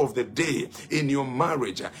order of the day in your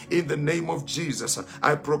marriage in the name of Jesus.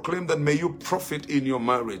 I proclaim that may you profit in your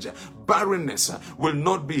marriage. Barrenness will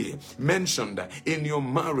not be mentioned in your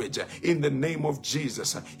marriage in the name of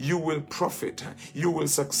Jesus. You will profit. You will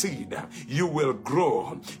succeed. You will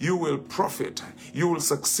grow. You will profit. You will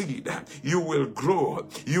succeed. You will grow.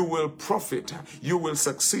 You will profit. You will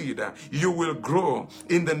succeed. You will grow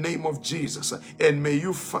in the name of Jesus. And may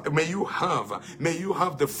you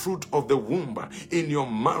have the fruit of the womb in your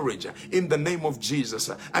marriage in the name of Jesus.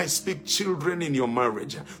 I speak children in your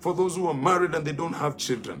marriage. For those who are married and they don't have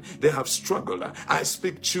children, they have struggled. I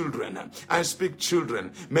speak children. I speak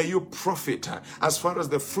children. May you profit as far as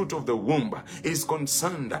the fruit of the womb is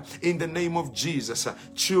concerned in the name of Jesus.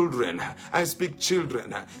 Children. I speak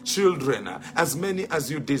children. Children. As many as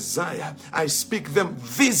you desire. I speak them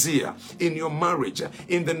this year in your marriage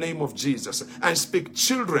in the name of Jesus. I speak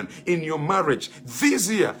children in your marriage this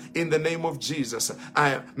year in the name of Jesus.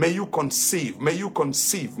 May you conceive. May you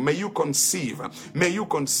conceive. May you conceive. May you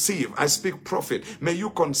conceive. I speak profit. May you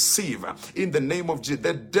conceive in the name of Jesus.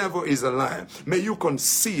 The devil is a liar. May you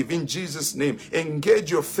conceive in Jesus' name.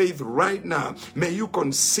 Engage your faith right now. May you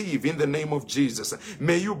conceive in the name of Jesus.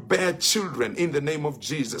 May you bear children in the name of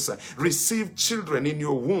Jesus. Receive children in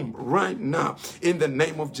your womb right now in the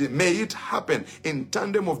name of Jesus. May it happen in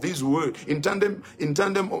tandem of this word, in tandem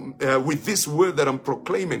with this word that I'm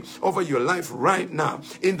proclaiming over your life right now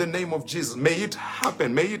in the name of Jesus. May it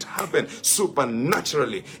happen. May it happen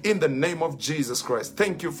supernaturally in the name of Jesus Christ.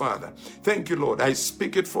 Thank you, Father. Thank you, Lord. I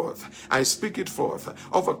speak it forth. I speak it forth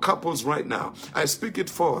over couples right now. I speak it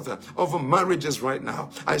forth over marriages right now.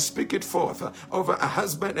 I speak it forth over a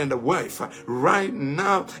husband and a wife right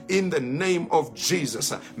now in the name of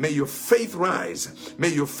Jesus. May your faith rise. May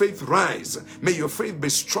your faith rise. May your faith be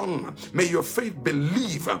strong. May your faith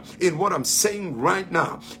believe in what I'm saying right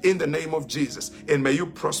now in the name of Jesus. And may you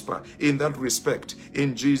prosper in that respect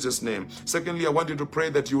in Jesus' name. Secondly, I want you to pray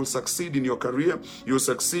that you will succeed in your career. You will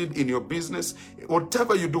succeed in your business.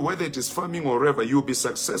 Whatever you do, whether it is farming or whatever, you will be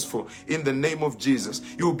successful in the name of Jesus.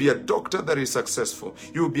 You will be a doctor that is successful.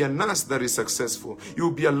 You will be a nurse that is successful. You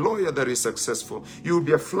will be a lawyer that is successful. You will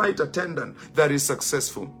be a flight attendant that is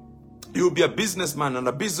successful. You'll be a businessman and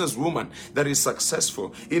a businesswoman that is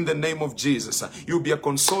successful in the name of Jesus. You'll be a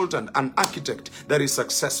consultant, an architect that is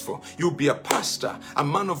successful. You'll be a pastor, a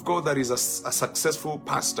man of God that is a successful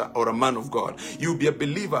pastor or a man of God. You'll be a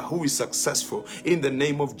believer who is successful in the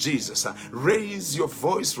name of Jesus. Raise your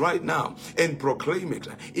voice right now and proclaim it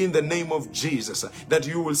in the name of Jesus that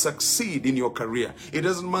you will succeed in your career. It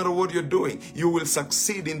doesn't matter what you're doing. You will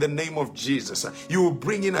succeed in the name of Jesus. You will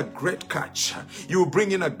bring in a great catch. You will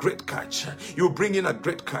bring in a great catch. You bring in a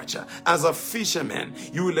great catch. As a fisherman,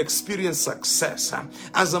 you will experience success.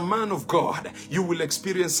 As a man of God, you will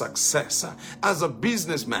experience success. As a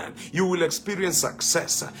businessman, you will experience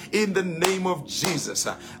success in the name of Jesus.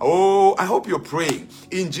 Oh, I hope you're praying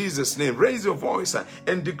in Jesus' name. Raise your voice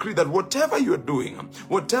and decree that whatever you're doing,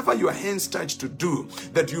 whatever your hands touch to do,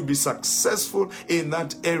 that you'll be successful in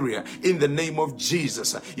that area in the name of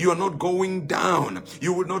Jesus. You are not going down.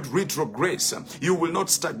 You will not retrogress. You will not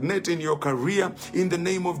stagnate in your career in the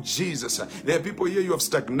name of Jesus. There are people here, you have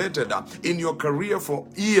stagnated in your career for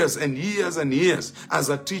years and years and years. As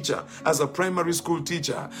a teacher, as a primary school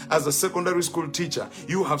teacher, as a secondary school teacher,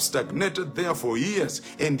 you have stagnated there for years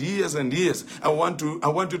and years and years. I want you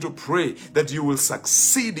to pray that you will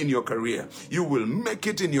succeed in your career. You will make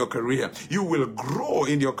it in your career. You will grow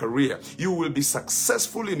in your career. You will be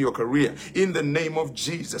successful in your career in the name of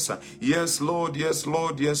Jesus. Yes, Lord. Yes,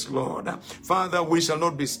 Lord. Yes, Lord. Father, we shall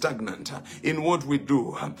not be stagnant. stagnant in what we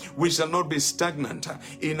do. We shall not be stagnant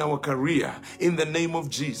in our career. In the name of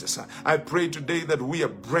Jesus, I pray today that we are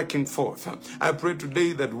breaking forth. I pray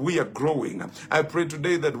today that we are growing. I pray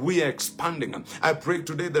today that we are expanding. I pray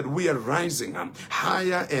today that we are rising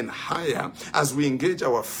higher and higher as we engage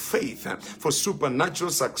our faith for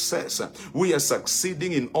supernatural success. We are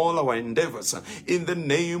succeeding in all our endeavors in the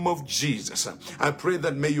name of Jesus. I pray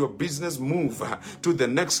that may your business move to the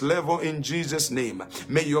next level in Jesus' name.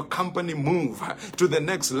 May your company move to the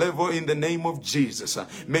next level in the name of Jesus.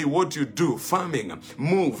 May what you do, farming,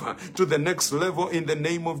 move to the next level in the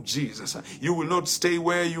name of Jesus. You will not stay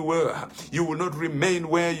where you were. You will not remain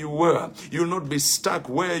where you were. You will not be stuck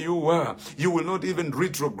where you were. You will not even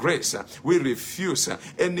retrogress. We refuse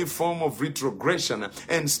any form of retrogression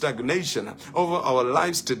and stagnation over our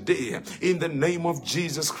lives today in the name of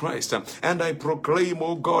Jesus Christ. And I proclaim,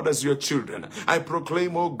 oh God, as your children, I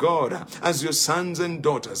proclaim, oh God, as your sons and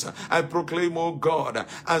daughters, I proclaim, oh God,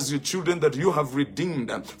 as your children that you have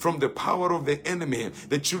redeemed from the power of the enemy,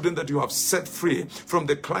 the children that you have set free from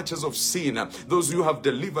the clutches of sin, those you have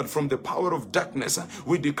delivered from the power of darkness.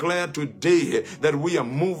 We declare today that we are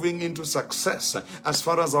moving into success as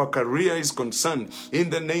far as our career is concerned in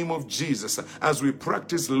the name of Jesus. As we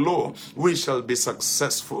practice law, we shall be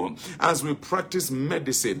successful. As we practice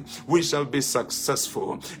medicine, we shall be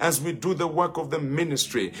successful. As we do the work of the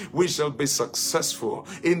ministry, we shall be successful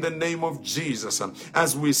in the name of Jesus.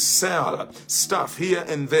 As we sell stuff here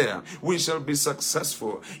and there, we shall be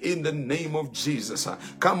successful in the name of Jesus.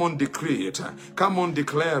 Come on, decree it. Come on,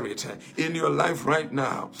 declare it in your life right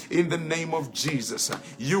now. In the name of Jesus,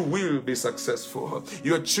 you will be successful.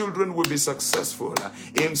 Your children will be successful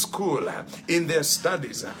in school, in their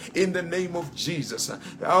studies, in the name of Jesus.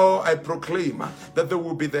 Oh, I proclaim that they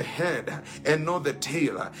will be the head and not the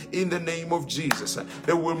tail in the name of Jesus.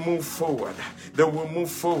 They will move forward. They will move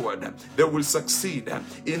forward. They will succeed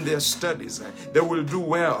in their studies. They will do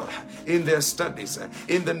well in their studies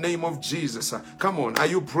in the name of Jesus. Come on, are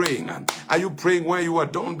you praying? Are you praying where you are?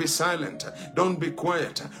 Don't be silent. Don't be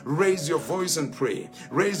quiet. Raise your voice and pray.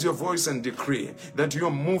 Raise your voice and decree that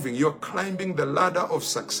you're moving. You're climbing the ladder of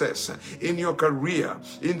success in your career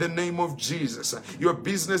in the name of Jesus. Your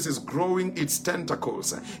business is growing its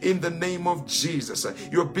tentacles in the name of Jesus.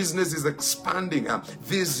 Your business is expanding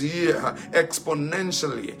this year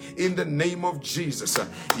exponentially in the name of Jesus.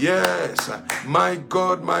 Yes, my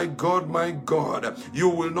God, my God, my God, you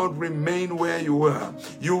will not remain where you were.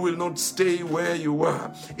 You will not stay where you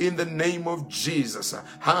were in the name of Jesus.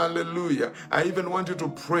 Hallelujah. I even want you to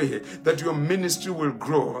pray that your ministry will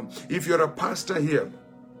grow. If you're a pastor here,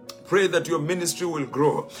 pray that your ministry will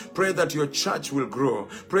grow. Pray that your church will grow.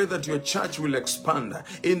 Pray that your church will expand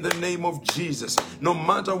in the name of Jesus. No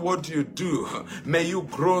matter what you do, may you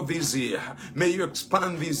grow this year. May you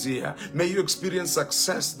expand this year. May you experience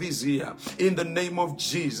success this year in the name of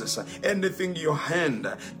Jesus. Anything your hand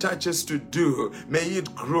touches to do, may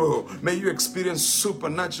it grow. May you experience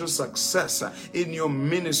supernatural success in your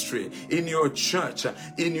ministry, in your church,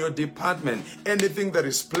 in your department. Anything that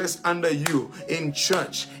is placed under you in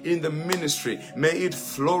church, in the ministry, may it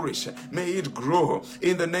flourish, may it grow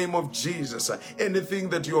in the name of Jesus. Anything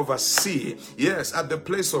that you oversee, yes, at the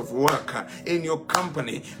place of work, in your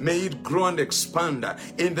company, may it grow and expand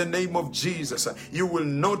in the name of Jesus. You will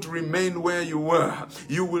not remain where you were.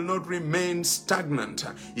 You will not remain stagnant,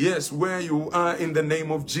 yes, where you are in the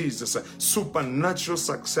name of Jesus. Supernatural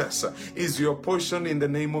success is your portion in the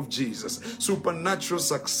name of Jesus. Supernatural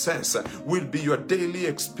success will be your daily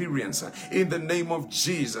experience in the name of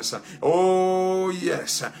Jesus. Oh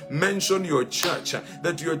yes, mention your church,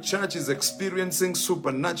 that your church is experiencing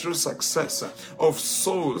supernatural success of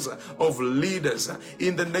souls, of leaders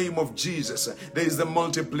in the name of Jesus. There is the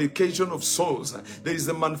multiplication of souls. There is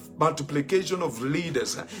the multiplication of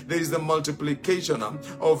leaders. There is the multiplication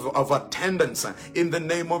of attendance in the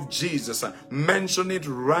name of Jesus. Mention it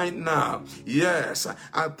right now. Yes,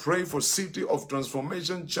 I pray for City of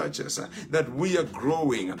Transformation churches that we are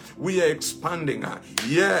growing, we are expanding.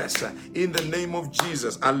 Yes, in the name of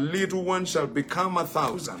Jesus. A little one shall become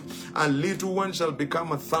 1,000. A little one shall become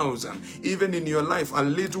 1,000. Even in your life, a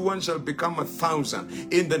little one shall become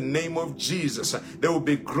 1,000. In the name of Jesus, there will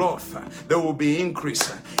be growth. There will be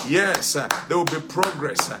increase. Yes, there will be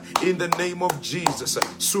progress. In the name of Jesus,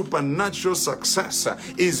 supernatural success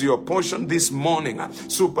is your portion this morning.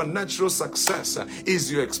 Supernatural success is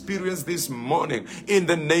your experience this morning. In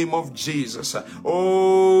the name of Jesus.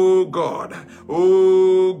 Oh God.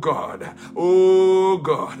 Oh Oh God, oh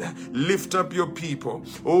God, lift up your people.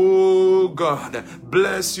 Oh God,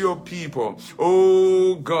 bless your people.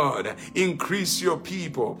 Oh God, increase your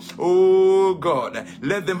people. Oh God,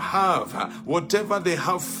 let them have whatever they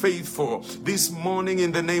have faith for this morning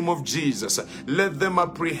in the name of Jesus. Let them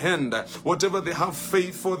apprehend whatever they have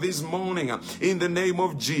faith for this morning in the name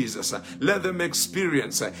of Jesus. Let them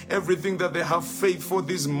experience everything that they have faith for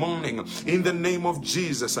this morning in the name of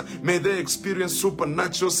Jesus. May they experience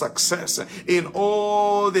supernatural success in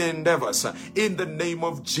all their endeavors in the name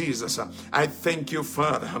of Jesus. I thank you,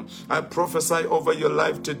 Father. I prophesy over your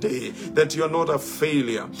life today that you're not a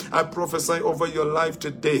failure. I prophesy over your life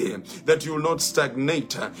today that you will not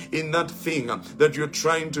stagnate in that thing that you're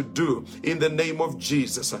trying to do in the name of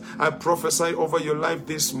Jesus. I prophesy over your life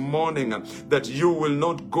this morning that you will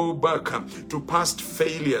not go back to past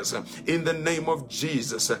failures in the name of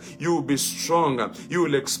Jesus. You will be strong. You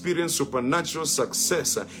will experience supernatural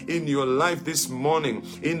success in your life this morning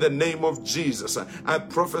in the name of Jesus. I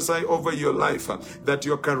prophesy over your life that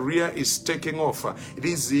your career is taking off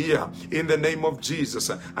this year in the name of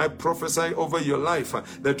Jesus. I prophesy over your life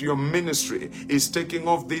that your ministry is taking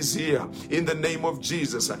off this year in the name of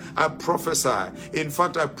Jesus. I prophesy, in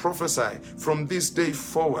fact I prophesy from this day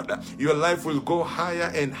forward, your life will go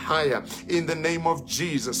higher and higher in the name of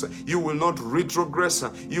Jesus. You will not retrogress,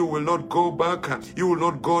 you will not go back, you will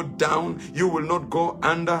not go down, you will not go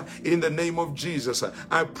under in the name of Jesus.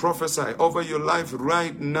 I prophesy over your life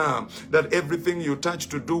right now that everything you touch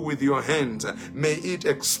to do with your hands, may it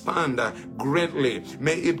expand greatly,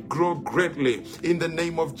 may it grow greatly in the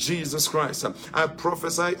name of Jesus Christ. I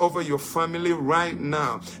prophesy over your family right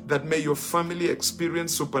now that may your family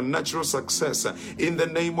experience supernatural success in the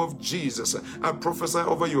name of Jesus. I prophesy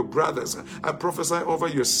over your brothers, I prophesy over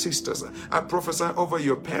your sisters, I prophesy over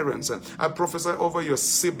your parents, I prophesy over your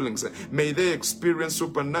siblings. May they experience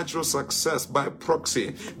supernatural success by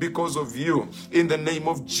proxy because of you in the name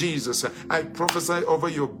of Jesus. I prophesy over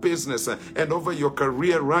your business and over your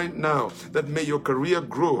career right now that may your career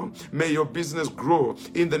grow, may your business grow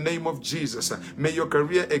in the name of Jesus. May your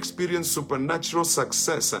career experience supernatural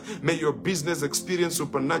success, may your business experience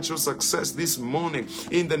supernatural success this morning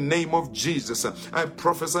in the name of Jesus. I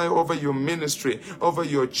prophesy over your ministry, over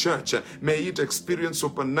your church, may it experience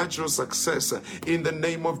supernatural success in the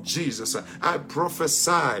name of Jesus. I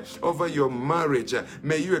prophesy over your marriage,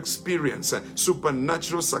 may you experience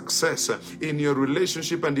supernatural success in your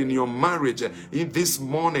relationship and in your marriage in this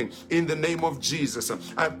morning in the name of Jesus.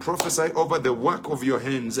 I prophesy over the work of your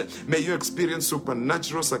hands, may you experience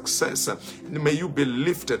supernatural success, may you be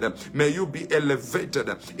lifted, may you be elevated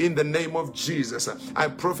in the name of Jesus. I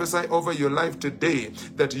prophesy over your life today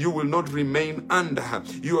that you will not remain under,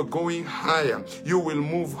 you are going higher, you will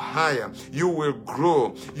move higher, you will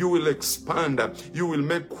grow, you will expand, you will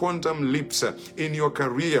make quantum leaps in your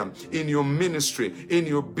career, in your ministry, in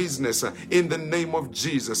your business, in the name of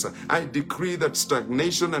Jesus. I decree that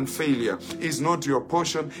stagnation and failure is not your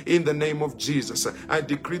portion in the name of Jesus. I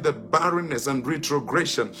decree that barrenness and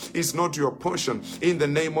retrogression is not your portion in the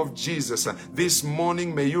name of Jesus. This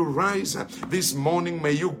morning may you rise, this morning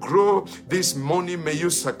may you grow, this morning may you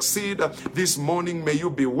succeed, this morning may you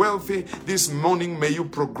be wealthy, this morning may you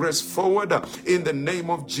progress forward in the name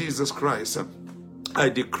of Jesus Christ. I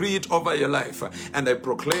decree it over your life and I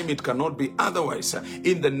proclaim it cannot be otherwise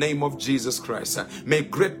in the name of Jesus Christ. May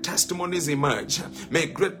great testimonies emerge. May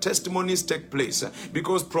great testimonies take place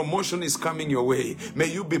because promotion is coming your way. May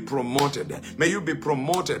you be promoted. May you be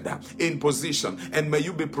promoted in position and may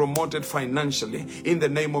you be promoted financially in the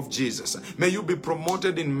name of Jesus. May you be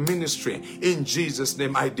promoted in ministry in Jesus'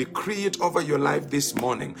 name. I decree it over your life this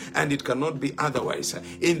morning and it cannot be otherwise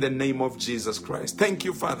in the name of Jesus Christ. Thank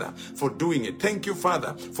you, Father, for doing it. Thank you,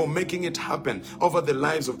 Father, for making it happen over the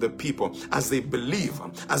lives of the people as they believe,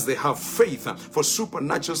 as they have faith for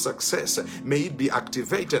supernatural success. May it be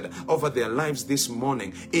activated over their lives this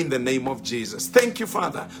morning in the name of Jesus. Thank you,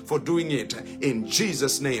 Father, for doing it. In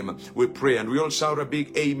Jesus' name we pray, and we all shout a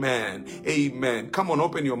big amen. Amen. Come on,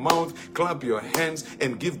 open your mouth, clap your hands,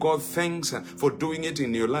 and give God thanks for doing it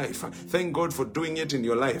in your life. Thank God for doing it in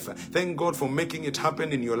your life. Thank God for making it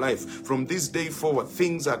happen in your life. From this day forward,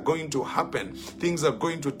 things are going to happen. Things are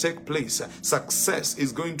going to take place. Success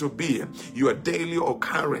is going to be your daily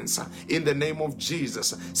occurrence in the name of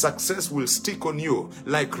Jesus. Success will stick on you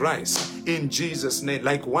like rice in Jesus' name,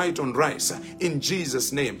 like white on rice, in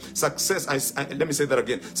Jesus' name. Success, let me say that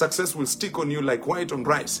again. Success will stick on you like white on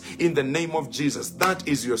rice, in the name of Jesus. That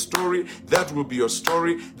is your story. That will be your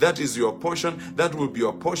story. That is your portion. That will be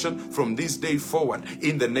your portion from this day forward,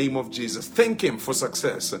 in the name of Jesus. Thank Him for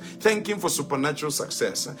success. Thank Him for supernatural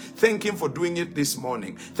success. Thank Him for doing it this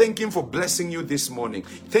morning. Thank Him for blessing you this morning.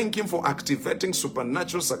 Thank Him for activating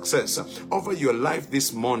supernatural success over your life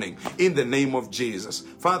this morning, in the name of Jesus.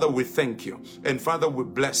 Father, we thank you, and Father, we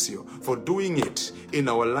bless you for doing it in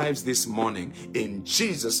our lives this morning. In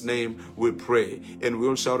Jesus' name we pray, and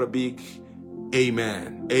we'll shout a big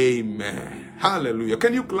amen. Amen. Hallelujah.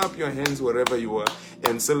 Can you clap your hands wherever you are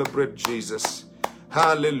and celebrate Jesus?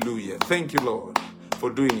 Hallelujah. Thank you, Lord, for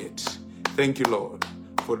doing it. Thank you, Lord,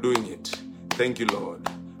 for doing it. Thank you, Lord,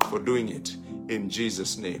 for doing it. In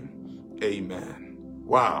Jesus' name, amen.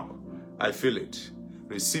 Wow, I feel it.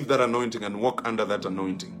 Receive that anointing and walk under that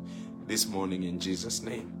anointing this morning, in Jesus'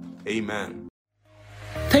 name. Amen.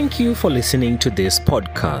 Thank you for listening to this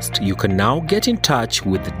podcast. You can now get in touch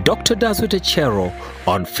with Dr. Dazwet Achero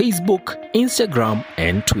on Facebook, Instagram,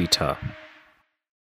 and Twitter.